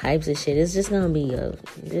 all types of shit. It's just gonna be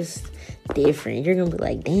just different. You're gonna be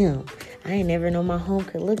like, damn, I ain't never know my home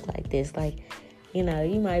could look like this. Like, you know,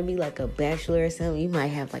 you might be like a bachelor or something. You might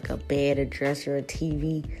have like a bed, a dresser, a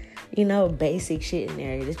TV, you know, basic shit in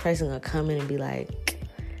there. This person gonna come in and be like,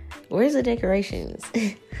 where's the decorations?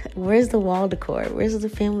 Where's the wall decor? Where's the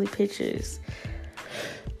family pictures?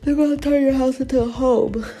 They're gonna turn your house into a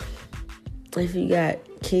home. If you got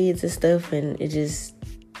kids and stuff and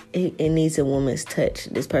it needs a woman's touch,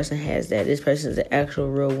 this person has that. This person is an actual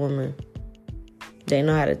real woman. They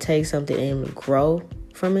know how to take something and grow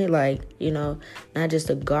from it. Like, you know, not just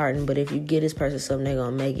a garden, but if you get this person something, they're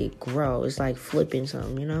going to make it grow. It's like flipping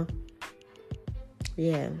something, you know?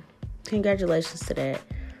 Yeah. Congratulations to that.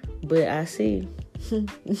 But I see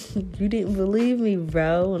you didn't believe me,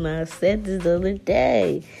 bro, when I said this the other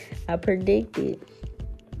day. I predicted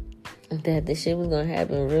that this shit was going to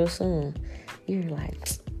happen real soon. You're like,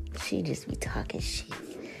 she just be talking shit.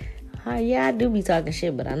 Yeah, I do be talking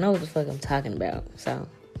shit, but I know what the fuck I'm talking about. So,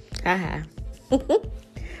 haha. I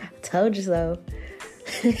told you so.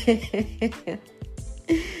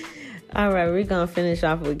 All right, we're going to finish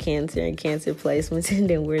off with Cancer and Cancer placements, and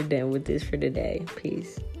then we're done with this for today.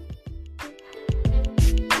 Peace.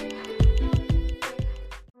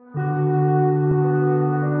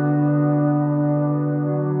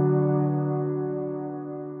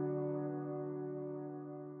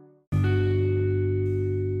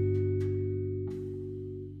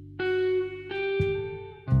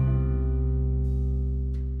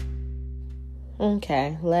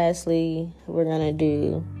 Okay, lastly, we're going to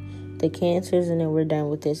do the Cancers, and then we're done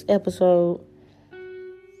with this episode.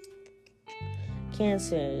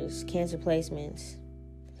 Cancers, Cancer placements.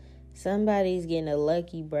 Somebody's getting a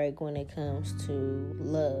lucky break when it comes to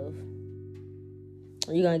love.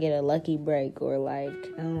 You're going to get a lucky break, or like,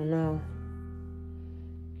 I don't know.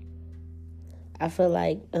 I feel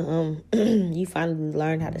like you finally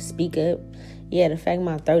learned how to speak up. Yeah, the fact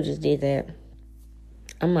my throat just did that.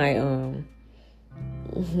 I might,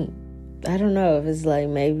 I don't know if it's like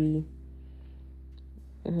maybe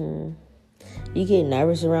you get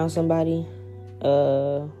nervous around somebody.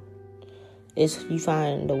 You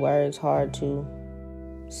find the words hard to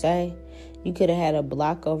say. You could have had a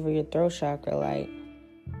block over your throat chakra. Like,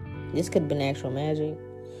 this could have been actual magic,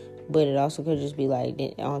 but it also could just be like,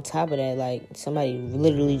 on top of that, like, somebody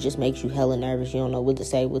literally just makes you hella nervous. You don't know what to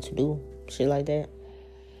say, what to do, shit like that.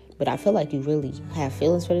 But I feel like you really have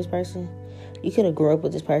feelings for this person. You could have grew up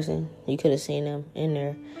with this person. You could have seen them in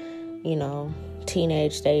their,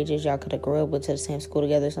 teenage stages. Y'all could have grew up, went to the same school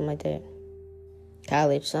together, something like that.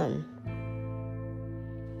 College, something.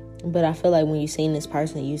 But I feel like when you seen this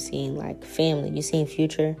person, you seen like family. You seen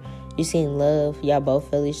future. You seen love. Y'all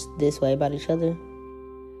both feel this way about each other.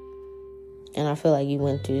 And I feel like you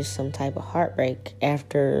went through some type of heartbreak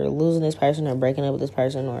after losing this person, or breaking up with this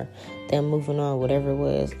person, or them moving on, whatever it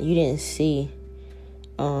was. You didn't see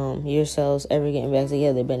yourselves ever getting back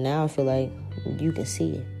together, but now I feel like you can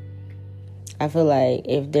see it. I feel like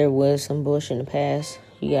if there was some bullshit in the past,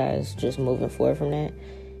 you guys just moving forward from that.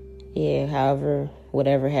 Yeah, however,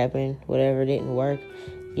 whatever happened, whatever didn't work,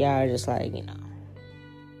 y'all are just like,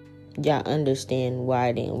 y'all understand why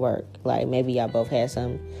it didn't work. Like, maybe y'all both had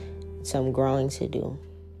some growing to do.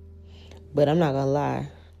 But I'm not gonna lie,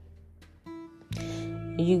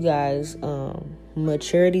 you guys,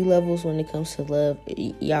 maturity levels when it comes to love,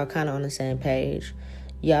 y'all kind of on the same page.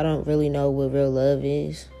 Y'all don't really know what real love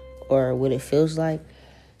is or what it feels like,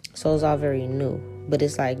 so it's all very new. But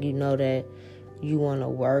it's like, that you want to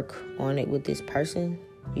work on it with this person.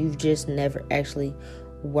 You've just never actually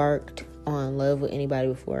worked on love with anybody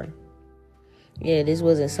before. Yeah, this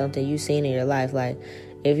wasn't something you seen in your life. Like,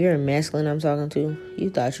 if you're a masculine I'm talking to, you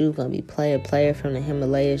thought you was gonna be player from the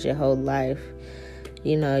Himalayas your whole life.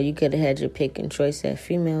 You could have had your pick and choice at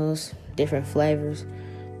females, different flavors,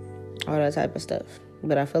 all that type of stuff.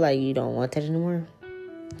 But I feel like you don't want that anymore.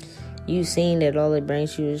 You seen that all it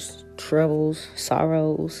brings you is troubles,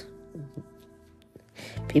 sorrows,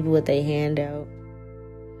 people with their hand out,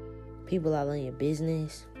 people out on your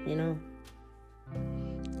business, Yeah,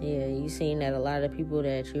 you seen that a lot of people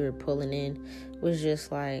that you were pulling in was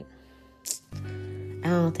just like, I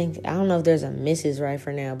don't know if there's a Mrs. Right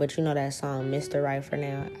for Now, but that song, Mr. Right for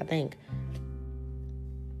Now. I think,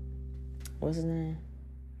 what's his name?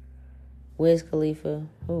 Wiz Khalifa.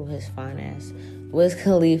 Ooh, his fine ass. Wiz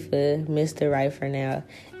Khalifa, Mr. Right for Now.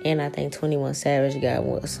 And I think 21 Savage got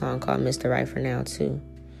a song called Mr. Right for Now, too.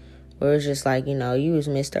 Where it's just like, you was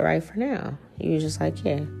Mr. Right for Now. You was just like,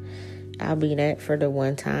 yeah, I'll be that for the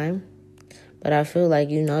one time. But I feel like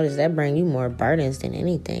you notice that bring you more burdens than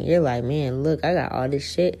anything. You're like, man, look, I got all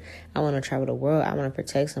this shit. I want to travel the world. I want to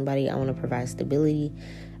protect somebody. I want to provide stability.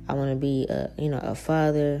 I want to be, a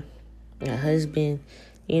father, a husband,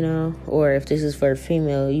 Or if this is for a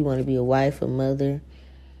female, you want to be a wife, a mother,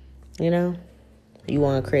 You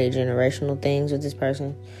want to create generational things with this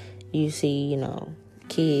person. You see,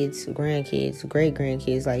 kids, grandkids,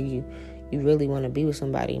 great-grandkids. Like, you really want to be with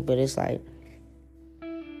somebody. But it's like,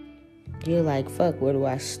 you're like, fuck, where do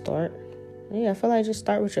I start? Yeah, I feel like just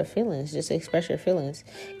start with your feelings. Just express your feelings.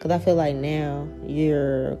 Because I feel like now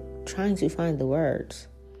you're trying to find the words.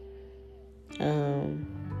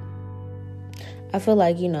 I feel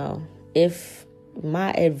like, if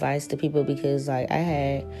my advice to people, because like I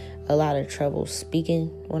had a lot of trouble speaking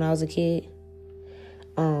when I was a kid.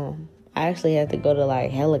 I actually had to go to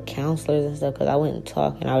like hella counselors and stuff because I wouldn't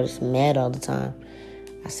talk and I was just mad all the time.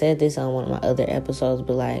 I said this on one of my other episodes,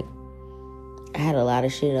 but like I had a lot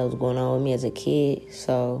of shit that was going on with me as a kid,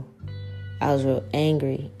 so I was real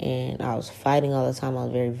angry and I was fighting all the time. I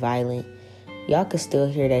was very violent. Y'all could still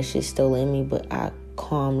hear that shit still in me, but I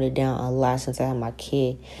calmed it down a lot since I had my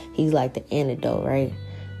kid. He's like the antidote, right?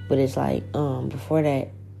 But it's like, before that,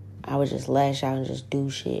 I would just lash out and just do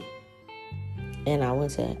shit. And I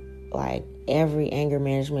went to, like, every anger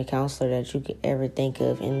management counselor that you could ever think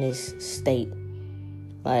of in this state.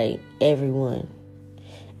 Like, everyone.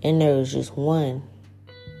 And there was just one.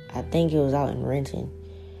 I think it was out in Renton.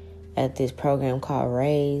 At this program called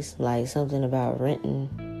RAISE. Like, something about Renton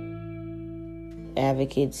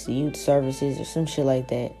Advocates, Youth Services, or some shit like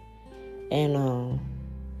that. And,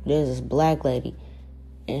 there's this black lady.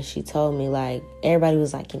 And she told me, like, everybody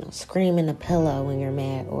was like, scream in the pillow when you're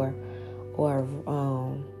mad. Or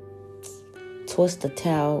twist the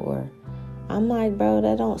towel. Or I'm like, bro,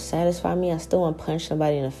 that don't satisfy me. I still want to punch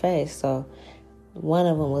somebody in the face. So one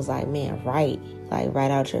of them was like, man, write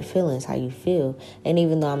out your feelings, how you feel. And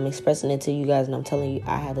even though I'm expressing it to you guys and I'm telling you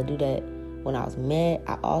I had to do that when I was mad,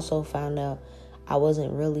 I also found out I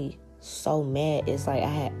wasn't really so mad. It's like I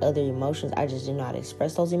had other emotions. I just didn't know how to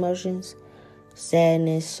express those emotions.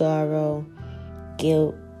 Sadness, sorrow,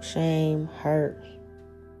 guilt, shame, hurt,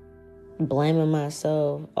 blaming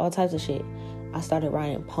myself, all types of shit. I started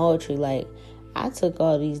writing poetry. Like, I took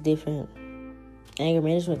all these different anger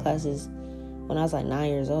management classes when I was like 9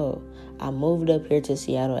 years old. I moved up here to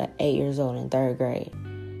Seattle at 8 years old in 3rd grade.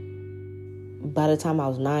 By the time I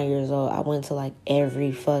was 9 years old, I went to like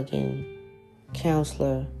every fucking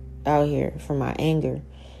counselor out here for my anger.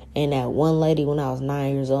 And that one lady when I was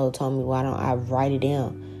 9 years old told me, why don't I write it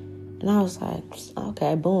down? And I was like,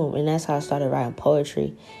 okay, boom. And that's how I started writing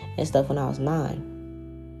poetry and stuff when I was 9.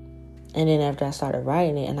 And then after I started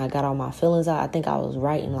writing it and I got all my feelings out, I think I was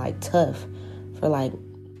writing like tough for like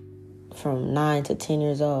from 9 to 10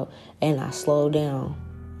 years old. And I slowed down.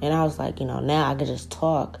 And I was like, now I could just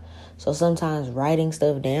talk. So sometimes writing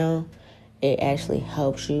stuff down, it actually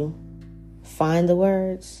helps you find the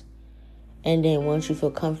words. And then once you feel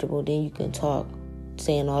comfortable, then you can talk,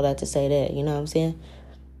 saying all that to say that. You know what I'm saying?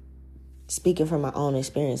 Speaking from my own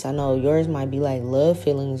experience, I know yours might be like love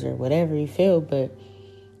feelings or whatever you feel, but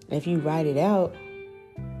if you write it out,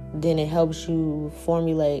 then it helps you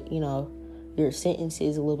formulate, your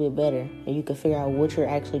sentences a little bit better. And you can figure out what you're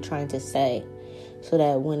actually trying to say. So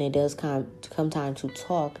that when it does come time to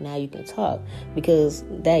talk, now you can talk. Because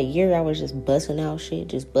that year I was just busting out shit,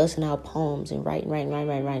 just busting out poems and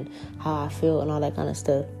writing how I feel and all that kind of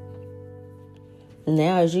stuff.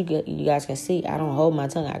 Now, as you guys can see, I don't hold my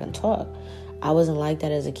tongue. I can talk. I wasn't like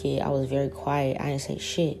that as a kid. I was very quiet. I didn't say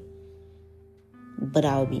shit. But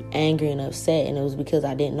I would be angry and upset, and it was because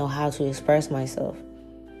I didn't know how to express myself.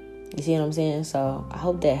 You see what I'm saying? So I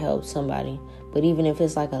hope that helps somebody. But even if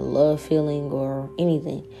it's like a love feeling or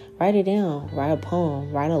anything, write it down. Write a poem.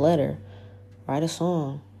 Write a letter. Write a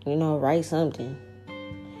song. Write something.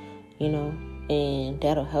 And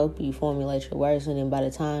that'll help you formulate your words. And then by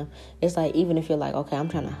the time, it's like, even if you're like, okay, I'm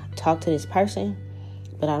trying to talk to this person,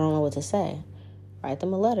 but I don't know what to say, write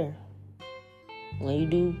them a letter. When you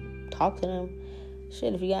do talk to them,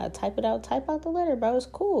 shit, if you gotta type it out, type out the letter, bro. It's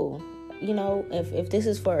cool. If this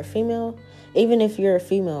is for a female, even if you're a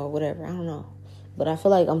female or whatever, I don't know. But I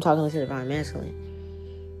feel like I'm talking to the divine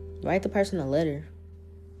masculine. Write the person a letter.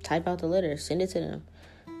 Type out the letter. Send it to them.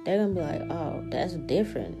 They're going to be like, oh, that's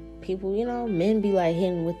different. People, men be like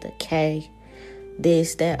hitting with the K,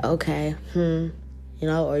 this, that, okay,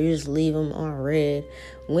 or you just leave them on red.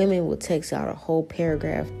 Women will text out a whole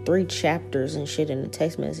paragraph, 3 chapters and shit in the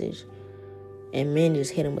text message. And men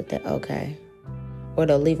just hit them with that, okay. Or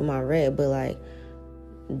they'll leave them on red, but like,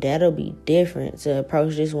 that'll be different to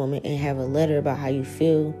approach this woman and have a letter about how you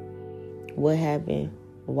feel, what happened,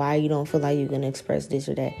 why you don't feel like you can express this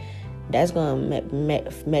or that. That's going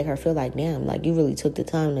to make her feel like, damn, like you really took the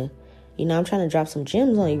time to, I'm trying to drop some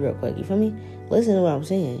gems on you real quick. You feel me? Listen to what I'm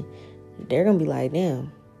saying. They're going to be like,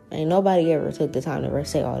 damn, ain't nobody ever took the time to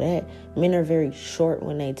say all that. Men are very short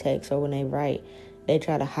when they text or when they write. They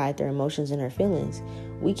try to hide their emotions and their feelings.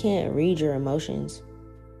 We can't read your emotions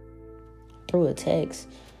through a text.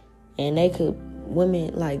 And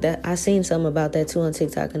women like that. I seen something about that too on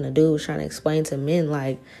TikTok, and the dude was trying to explain to men,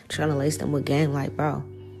 like trying to lace them with game, like, bro,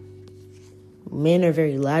 men are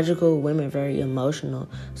very logical, women are very emotional.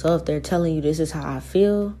 So if they're telling you this is how I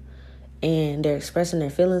feel and they're expressing their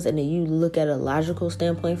feelings, and then you look at a logical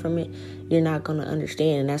standpoint from it, you're not going to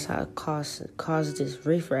understand. And that's how it causes this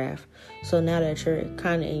riffraff. So now that you're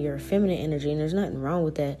kind of in your feminine energy, and there's nothing wrong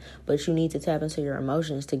with that, but you need to tap into your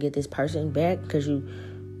emotions to get this person back, because you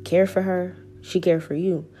care for her, she care for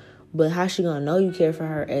you. But how she gonna know you care for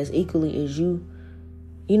her as equally as you?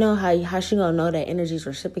 How she gonna know that energy's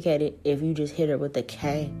reciprocated if you just hit her with the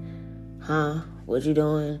K? What you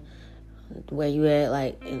doing? Where you at?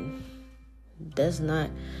 Like, that's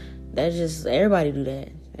just, everybody do that.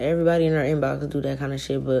 Everybody in our inbox do that kind of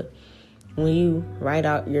shit, but when you write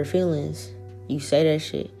out your feelings, you say that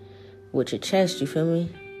shit with your chest, you feel me?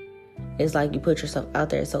 It's like you put yourself out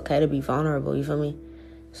there. It's okay to be vulnerable, you feel me?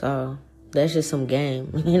 So that's just some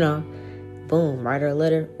game, you know? Boom, write her a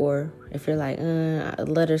letter. Or if you're like, a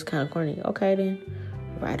letter's kind of corny, okay then,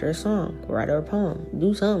 write her a song, write her a poem,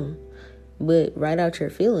 do something. But write out your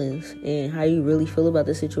feelings and how you really feel about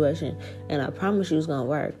the situation. And I promise you it's gonna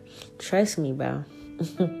work. Trust me, bro.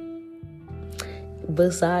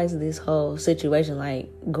 Besides this whole situation, like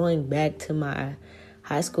going back to my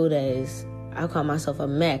high school days, I call myself a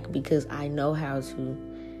Mac because I know how to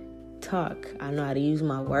talk. I know how to use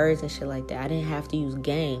my words and shit like that. I didn't have to use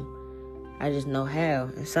game. I just know how.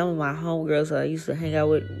 And some of my homegirls I used to hang out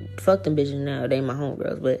with, fuck them bitches now, they my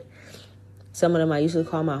homegirls, but some of them I used to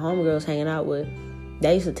call my homegirls hanging out with,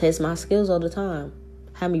 they used to test my skills all the time.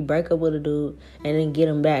 Have me break up with a dude and then get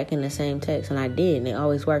him back in the same text. And I did, and it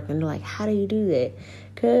always worked. And they're like, how do you do that?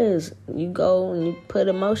 Because you go and you put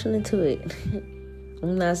emotion into it.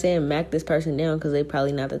 I'm not saying Mac this person down because they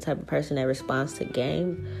probably not the type of person that responds to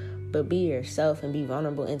game. But be yourself and be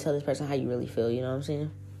vulnerable and tell this person how you really feel. You know what I'm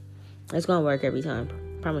saying? It's going to work every time.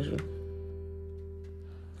 Promise you.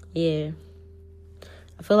 Yeah.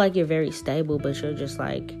 I feel like you're very stable, but you're just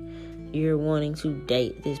like, you're wanting to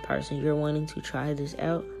date this person. You're wanting to try this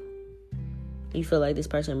out. You feel like this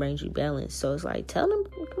person brings you balance. So it's like, tell them,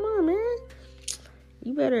 come on, man.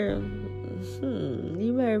 You better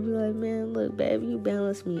be like, man, look, baby, you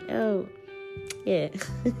balance me out. Yeah.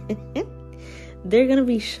 They're going to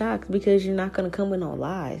be shocked because you're not going to come with no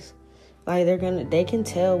lies. Like, they can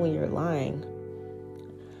tell when you're lying.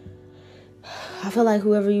 I feel like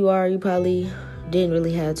whoever you are, you probably didn't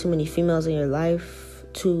really have too many females in your life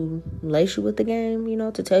to lace you with the game, you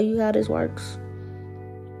know, to tell you how this works.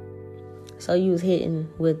 So you was hitting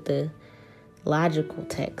with the logical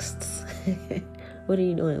texts. What are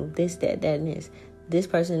you doing? This, that, and this. This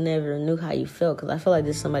person never knew how you felt, because I feel like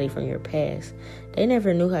this is somebody from your past. They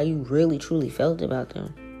never knew how you really, truly felt about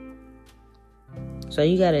them. So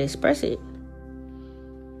you got to express it.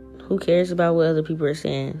 Who cares about what other people are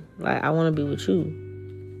saying? Like, I want to be with you.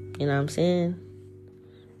 You know what I'm saying?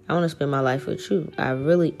 I want to spend my life with you. I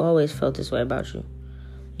really always felt this way about you.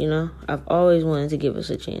 You know? I've always wanted to give us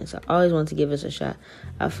a chance. I always wanted to give us a shot.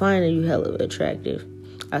 I find that you hella attractive.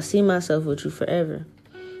 I see myself with you forever.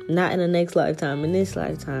 Not in the next lifetime, in this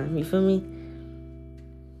lifetime. You feel me?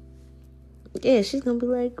 Yeah, she's going to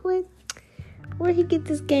be like, what? Where'd he get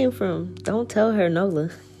this game from? Don't tell her, Nola.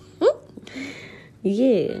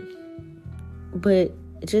 Yeah. But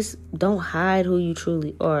just don't hide who you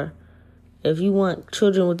truly are. If you want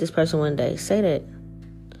children with this person one day, say that.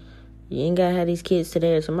 You ain't gotta have these kids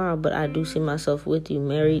today or tomorrow, but I do see myself with you,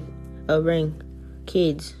 married, a ring,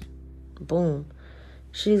 kids. Boom.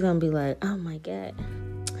 She's gonna be like, oh my God,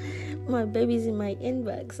 my baby's in my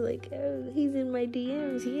inbox. Like, oh, he's in my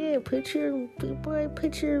DMs. Yeah, put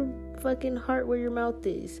your fucking heart where your mouth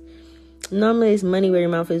is. Normally it's money where your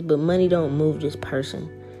mouth is, but money don't move this person.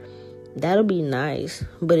 That'll be nice,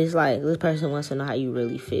 but it's like this person wants to know how you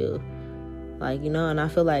really feel. Like, you know, and I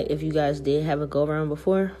feel like if you guys did have a go-around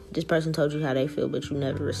before, this person told you how they feel, but you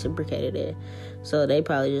never reciprocated it. So they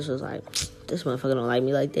probably just was like, this motherfucker don't like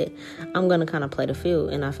me like that. I'm going to kind of play the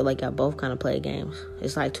field, and I feel like y'all both kind of play games.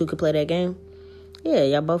 It's like two could play that game. Yeah,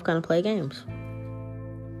 y'all both kind of play games.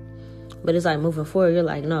 But it's like moving forward, you're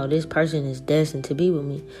like, no, this person is destined to be with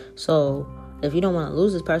me. So if you don't want to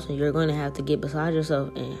lose this person, you're going to have to get beside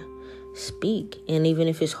yourself and speak. And even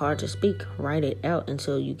if it's hard to speak, write it out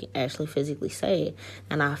until you can actually physically say it.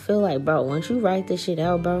 And I feel like, bro, once you write this shit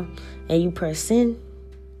out, bro, and you press send,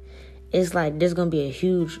 it's like there's gonna be a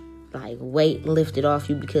huge like weight lifted off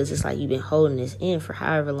you, because it's like you've been holding this in for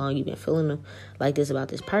however long you've been feeling like this about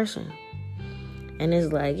this person. And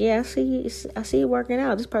it's like, yeah, I see it working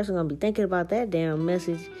out. This person gonna be thinking about that damn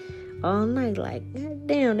message all night. Like, God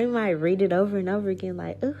damn, they might read it over and over again.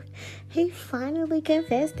 Like, oh, he finally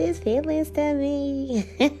confessed his feelings to me.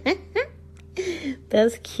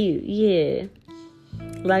 That's cute. Yeah.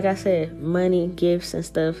 Like I said, money, gifts, and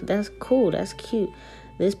stuff. That's cool. That's cute.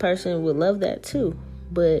 This person would love that too.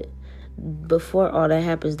 But before all that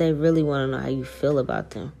happens, they really want to know how you feel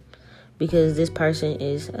about them. Because this person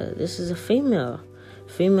is, this is a female.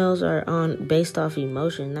 Females are based off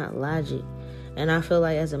emotion, not logic. And I feel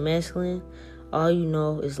like as a masculine, all you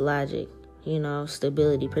know is logic, you know,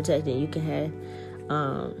 stability, protecting. You can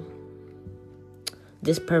have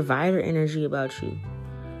this provider energy about you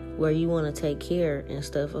where you want to take care and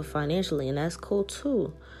stuff of financially, and that's cool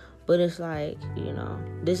too. But it's like, you know,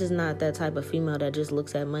 this is not that type of female that just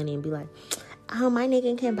looks at money and be like, oh, my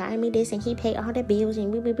nigga can buy me this and he pay all the bills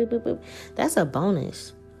and boop, boop, boop, boop, boop. That's a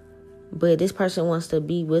bonus. But this person wants to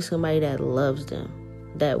be with somebody that loves them,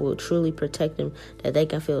 that will truly protect them, that they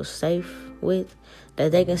can feel safe with,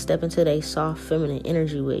 that they can step into their soft feminine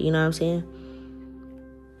energy with. You know what I'm saying?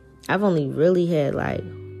 I've only really had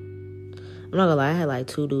I'm not gonna lie, I had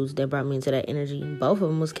 2 dudes that brought me into that energy. Both of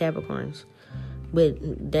them was Capricorns. But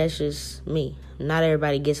that's just me. Not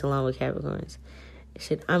everybody gets along with Capricorns.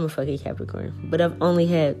 Shit, I'm a fucking Capricorn. But I've only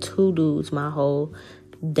had 2 dudes my whole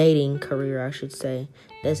dating career, I should say,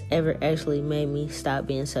 that's ever actually made me stop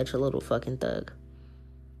being such a little fucking thug.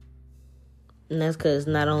 And that's because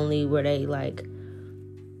not only were they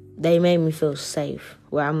they made me feel safe.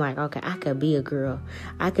 Where I'm like, okay, I could be a girl.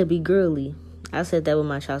 I could be girly. I said that with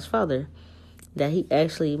my child's father. That he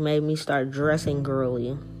actually made me start dressing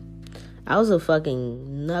girly. I was a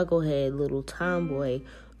fucking knucklehead little tomboy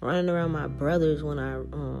running around my brothers when I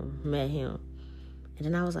met him. And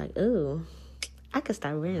then I was like, ooh, I could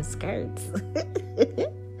start wearing skirts.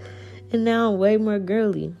 And now I'm way more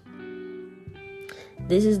girly.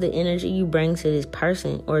 This is the energy you bring to this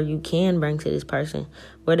person, or you can bring to this person,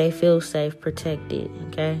 where they feel safe, protected,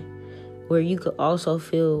 okay? Where you could also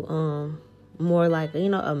feel more like,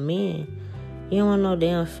 a man. You don't want no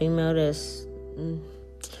damn female that's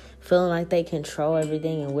feeling like they control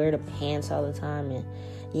everything and wear the pants all the time. And,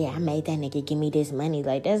 yeah, I made that nigga give me this money.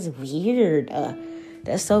 That's weird.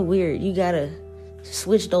 That's so weird. You gotta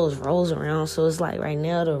switch those roles around. So it's right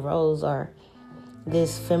now the roles are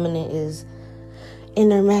this feminine is in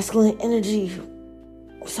their masculine energy.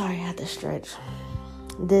 Sorry, I had to stretch.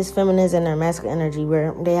 This feminine is in their masculine energy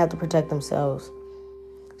where they have to protect themselves.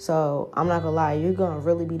 So I'm not gonna lie, you're gonna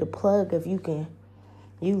really be the plug if you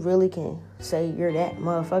really can say you're that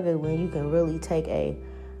motherfucker when you can really take a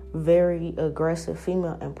very aggressive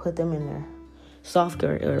female and put them in their soft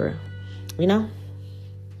girl era, And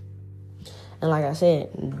like I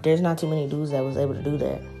said, there's not too many dudes that was able to do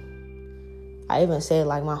that. I even said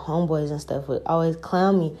my homeboys and stuff would always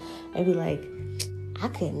clown me and be like, I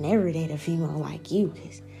could never date a female like you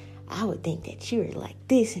because I would think that you were like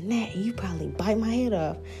this and that and you probably bite my head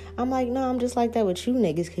off. I'm like, no, I'm just like that with you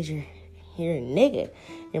niggas because you're a nigga.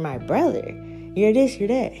 You're my brother. You're this, you're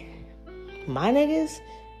that. My niggas,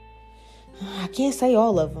 I can't say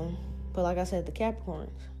all of them, but like I said, the Capricorns.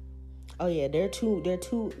 Oh yeah, they're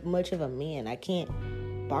too much of a man. I can't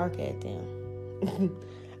bark at them.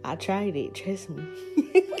 I tried it, trust me.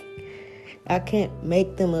 I can't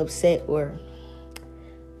make them upset or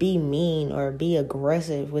be mean or be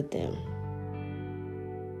aggressive with them.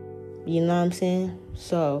 You know what I'm saying?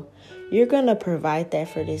 So you're gonna provide that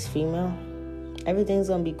for this female. Everything's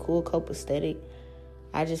gonna be cool, copacetic.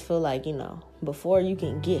 I just feel like, before you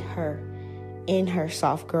can get her in her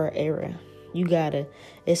soft girl era, you gotta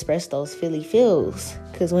express those Philly feels.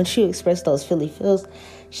 Because once you express those Philly feels,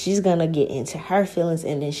 she's gonna get into her feelings,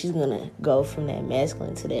 and then she's gonna go from that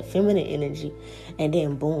masculine to that feminine energy, and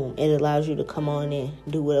then boom, it allows you to come on and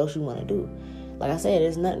do what else you want to do. Like I said,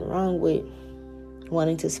 there's nothing wrong with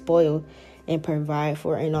wanting to spoil and provide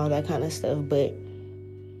for and all that kind of stuff, but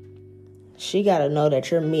she gotta know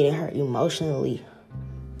that you're meeting her emotionally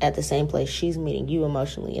at the same place she's meeting you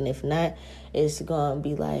emotionally. And if not, it's gonna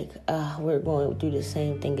be we're going to do the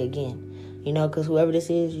same thing again. Because whoever this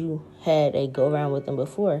is, you had a go around with them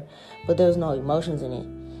before, but there's no emotions in it.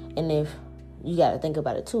 And if you got to think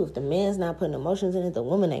about it too, if the man's not putting emotions in it, the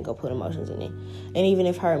woman ain't gonna put emotions in it. And even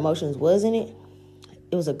if her emotions was in it,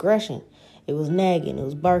 it was aggression, it was nagging, it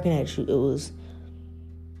was barking at you, it was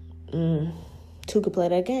two could play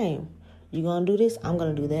that game. You gonna do this, I'm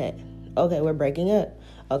gonna do that. Okay, we're breaking up.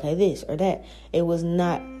 Okay, this or that. It was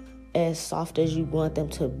not as soft as you want them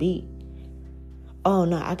to be. Oh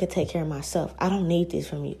no, I could take care of myself. I don't need this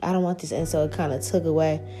from you. I don't want this. And so it kind of took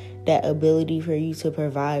away that ability for you to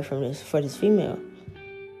provide for this female.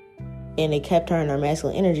 And it kept her in her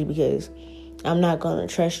masculine energy, because I'm not going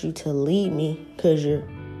to trust you to lead me because you're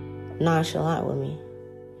nonchalant with me.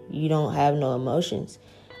 You don't have no emotions.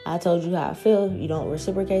 I told you how I feel. You don't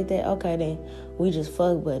reciprocate that. Okay, then we just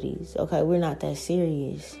fuck buddies. Okay, we're not that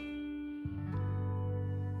serious.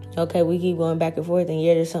 Okay, we keep going back and forth, and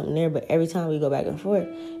yeah, there's something there, but every time we go back and forth,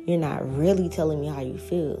 you're not really telling me how you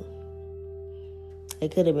feel.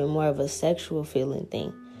 It could have been more of a sexual feeling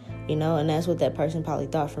thing, and that's what that person probably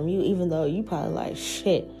thought from you, even though you probably like,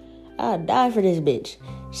 shit, I'd die for this bitch.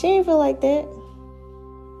 She ain't feel like that.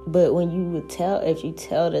 But when if you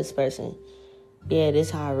tell this person, yeah, this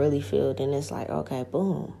is how I really feel, then it's like, okay,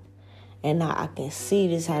 boom. And now I can see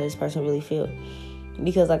this how this person really feel.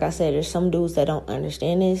 Because like I said, there's some dudes that don't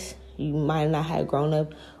understand this. You might not have grown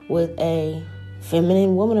up with a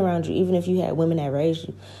feminine woman around you, even if you had women that raised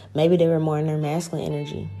you. Maybe they were more in their masculine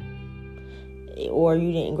energy. Or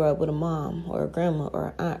you didn't grow up with a mom or a grandma or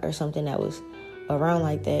an aunt or something that was around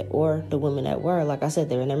like that. Or the women that were, like I said,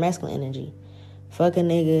 they were in their masculine energy. Fuck a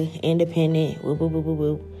nigga, independent, whoop, whoop, whoop, whoop,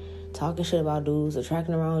 whoop. Talking shit about dudes,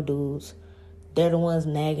 attracting the wrong dudes. They're the ones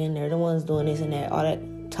nagging. They're the ones doing this and that. All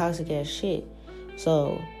that toxic ass shit.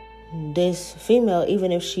 So this female,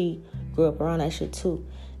 even if she grew up around that shit too,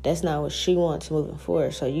 that's not what she wants moving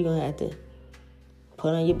forward. So you're going to have to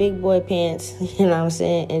put on your big boy pants, you know what I'm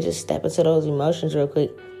saying, and just step into those emotions real quick.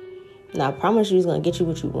 Now, I promise you it's going to get you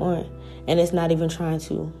what you want. And it's not even trying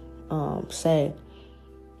to say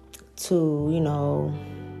to, you know,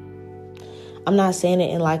 I'm not saying it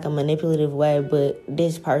in like a manipulative way, but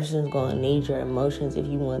this person's going to need your emotions if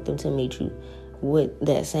you want them to meet you with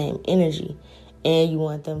that same energy. And you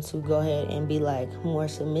want them to go ahead and be like more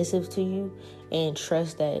submissive to you and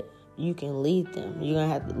trust that you can lead them. You're going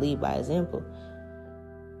to have to lead by example.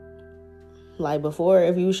 Like before,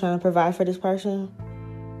 if you was trying to provide for this person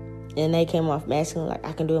and they came off masculine, like,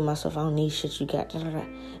 I can do it myself, I don't need shit you got,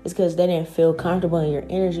 it's because they didn't feel comfortable in your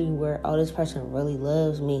energy where, oh, this person really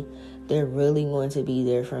loves me. They're really going to be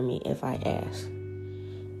there for me if I ask.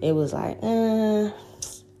 It was like,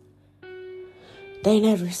 they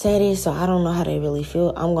never said it, so I don't know how they really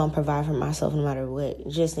feel. I'm going to provide for myself no matter what,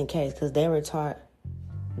 just in case, because they were taught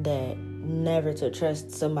that never to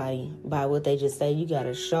trust somebody by what they just say. You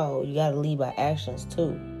gotta show, you gotta lead by actions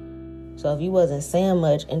too. So if you wasn't saying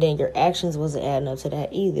much and then your actions wasn't adding up to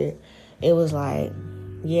that either, it was like,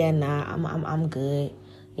 yeah, nah, I'm good,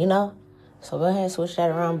 you know. So go ahead and switch that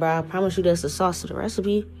around, bro. I promise you that's the sauce to the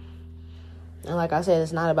recipe. And like I said,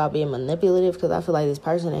 it's not about being manipulative, because I feel like this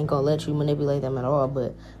person ain't gonna let you manipulate them at all,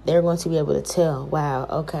 but they're going to be able to tell, wow,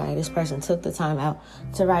 okay, this person took the time out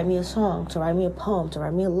to write me a song, to write me a poem, to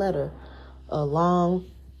write me a letter, a long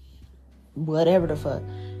whatever the fuck,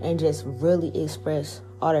 and just really express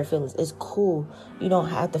all their feelings. It's cool. You don't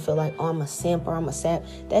have to feel like, oh, I'm a simp or I'm a sap.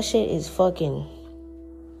 That shit is fucking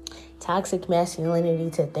toxic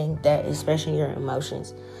masculinity to think that expressing your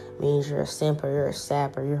emotions means you're a simp or you're a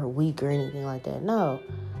sap or you're weak or anything like that. No.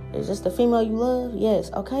 Is this the female you love?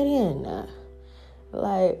 Yes. Okay then.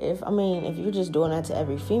 Like, if you're just doing that to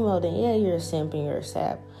every female, then yeah, you're a simp and you're a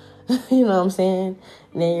sap. You know what I'm saying?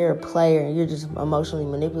 And then you're a player and you're just emotionally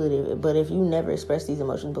manipulative. But if you never expressed these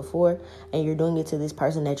emotions before and you're doing it to this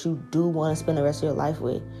person that you do want to spend the rest of your life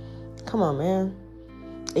with, come on, man.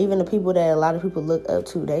 Even the people that a lot of people look up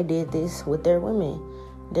to, they did this with their women.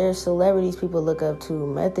 There's celebrities people look up to.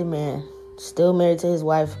 Method Man, still married to his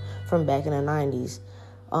wife from back in the 90s.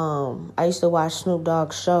 I used to watch Snoop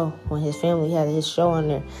Dogg's show when his family had his show on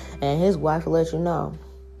there, and his wife would let you know,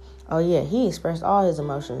 oh yeah, he expressed all his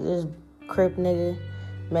emotions. This Crip nigga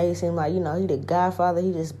made it seem like, you know, he the godfather,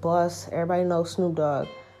 he this boss. Everybody knows Snoop Dogg,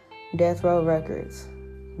 Death Row Records.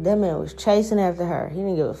 That man was chasing after her. He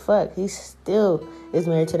didn't give a fuck. He still is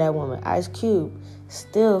married to that woman. Ice Cube,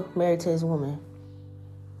 still married to his woman.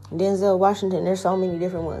 Denzel Washington, there's so many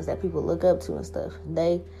different ones that people look up to and stuff.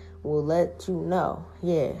 They will let you know,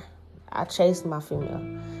 yeah, I chased my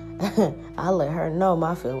female. I let her know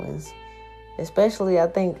my feelings. Especially, I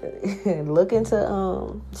think, look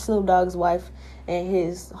into Snoop Dogg's wife and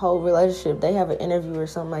his whole relationship. They have an interview or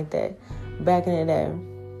something like that back in the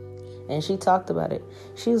day. And she talked about it.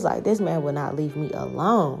 She was like, this man would not leave me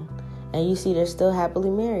alone. And you see, they're still happily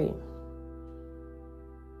married.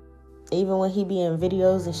 Even when he be in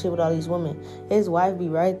videos and shit with all these women, his wife be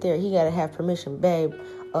right there. He got to have permission. Babe,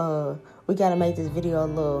 we got to make this video a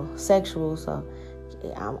little sexual, so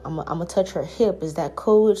I'm going to touch her hip. Is that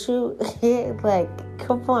cool with you? Like,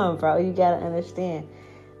 come on, bro. You got to understand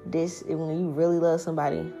this. When you really love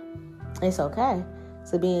somebody, it's okay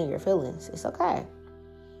to be in your feelings. It's okay.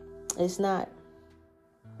 It's not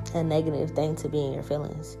a negative thing to be in your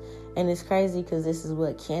feelings. And it's crazy because this is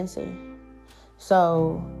what Cancer.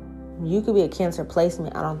 So you could be a Cancer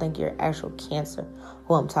placement. I don't think you're actual Cancer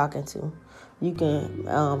who I'm talking to. You can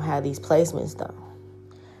have these placements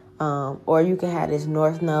though. Or you can have this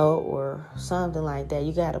North Node or something like that.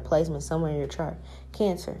 You can have a placement somewhere in your chart.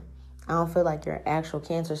 Cancer. I don't feel like you're an actual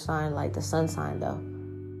Cancer sign like the sun sign though.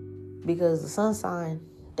 Because the sun sign,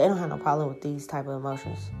 they don't have no problem with these type of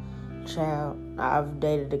emotions. Child, I've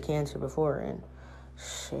dated a Cancer before and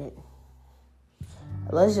shit.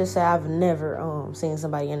 Let's just say I've never seen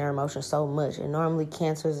somebody in their emotions so much. And normally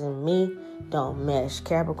Cancers and me don't mesh.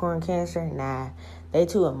 Capricorn, Cancer, nah. They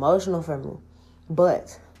too emotional for me.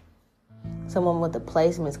 But someone with the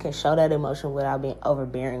placements can show that emotion without being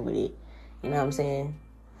overbearing with it. You know what I'm saying?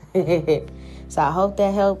 So I hope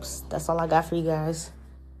that helps. That's all I got for you guys.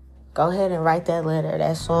 Go ahead and write that letter,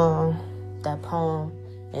 that song, that poem,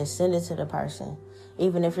 and send it to the person.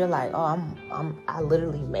 Even if you're like, oh, I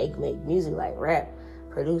literally make music, like rap,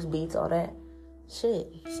 produce beats, all that. Shit,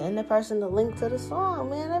 send the person the link to the song,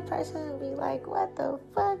 man. That person would be like, what the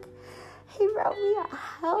fuck? He wrote me a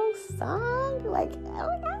whole song? Like,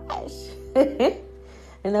 oh my gosh.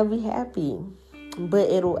 And they'll be happy. But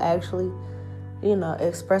it'll actually,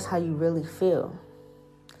 express how you really feel.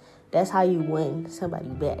 That's how you win somebody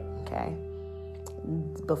back, okay?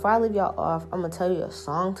 Before I leave y'all off, I'm going to tell you a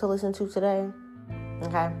song to listen to today,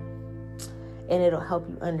 okay? And it'll help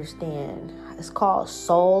you understand. It's called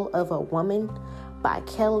Soul of a Woman by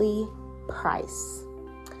Kelly Price.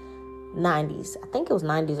 90s. I think it was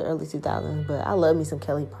 90s or early 2000s, but I love me some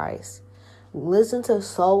Kelly Price. Listen to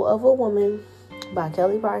Soul of a Woman by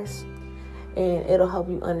Kelly Price, and it'll help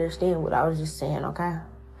you understand what I was just saying, okay?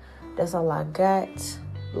 That's all I got.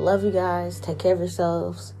 Love you guys. Take care of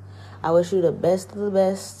yourselves. I wish you the best of the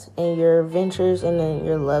best in your ventures and in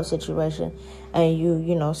your love situation, and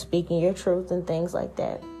you speaking your truth and things like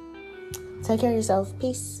that. Take care of yourself.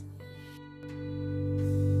 Peace.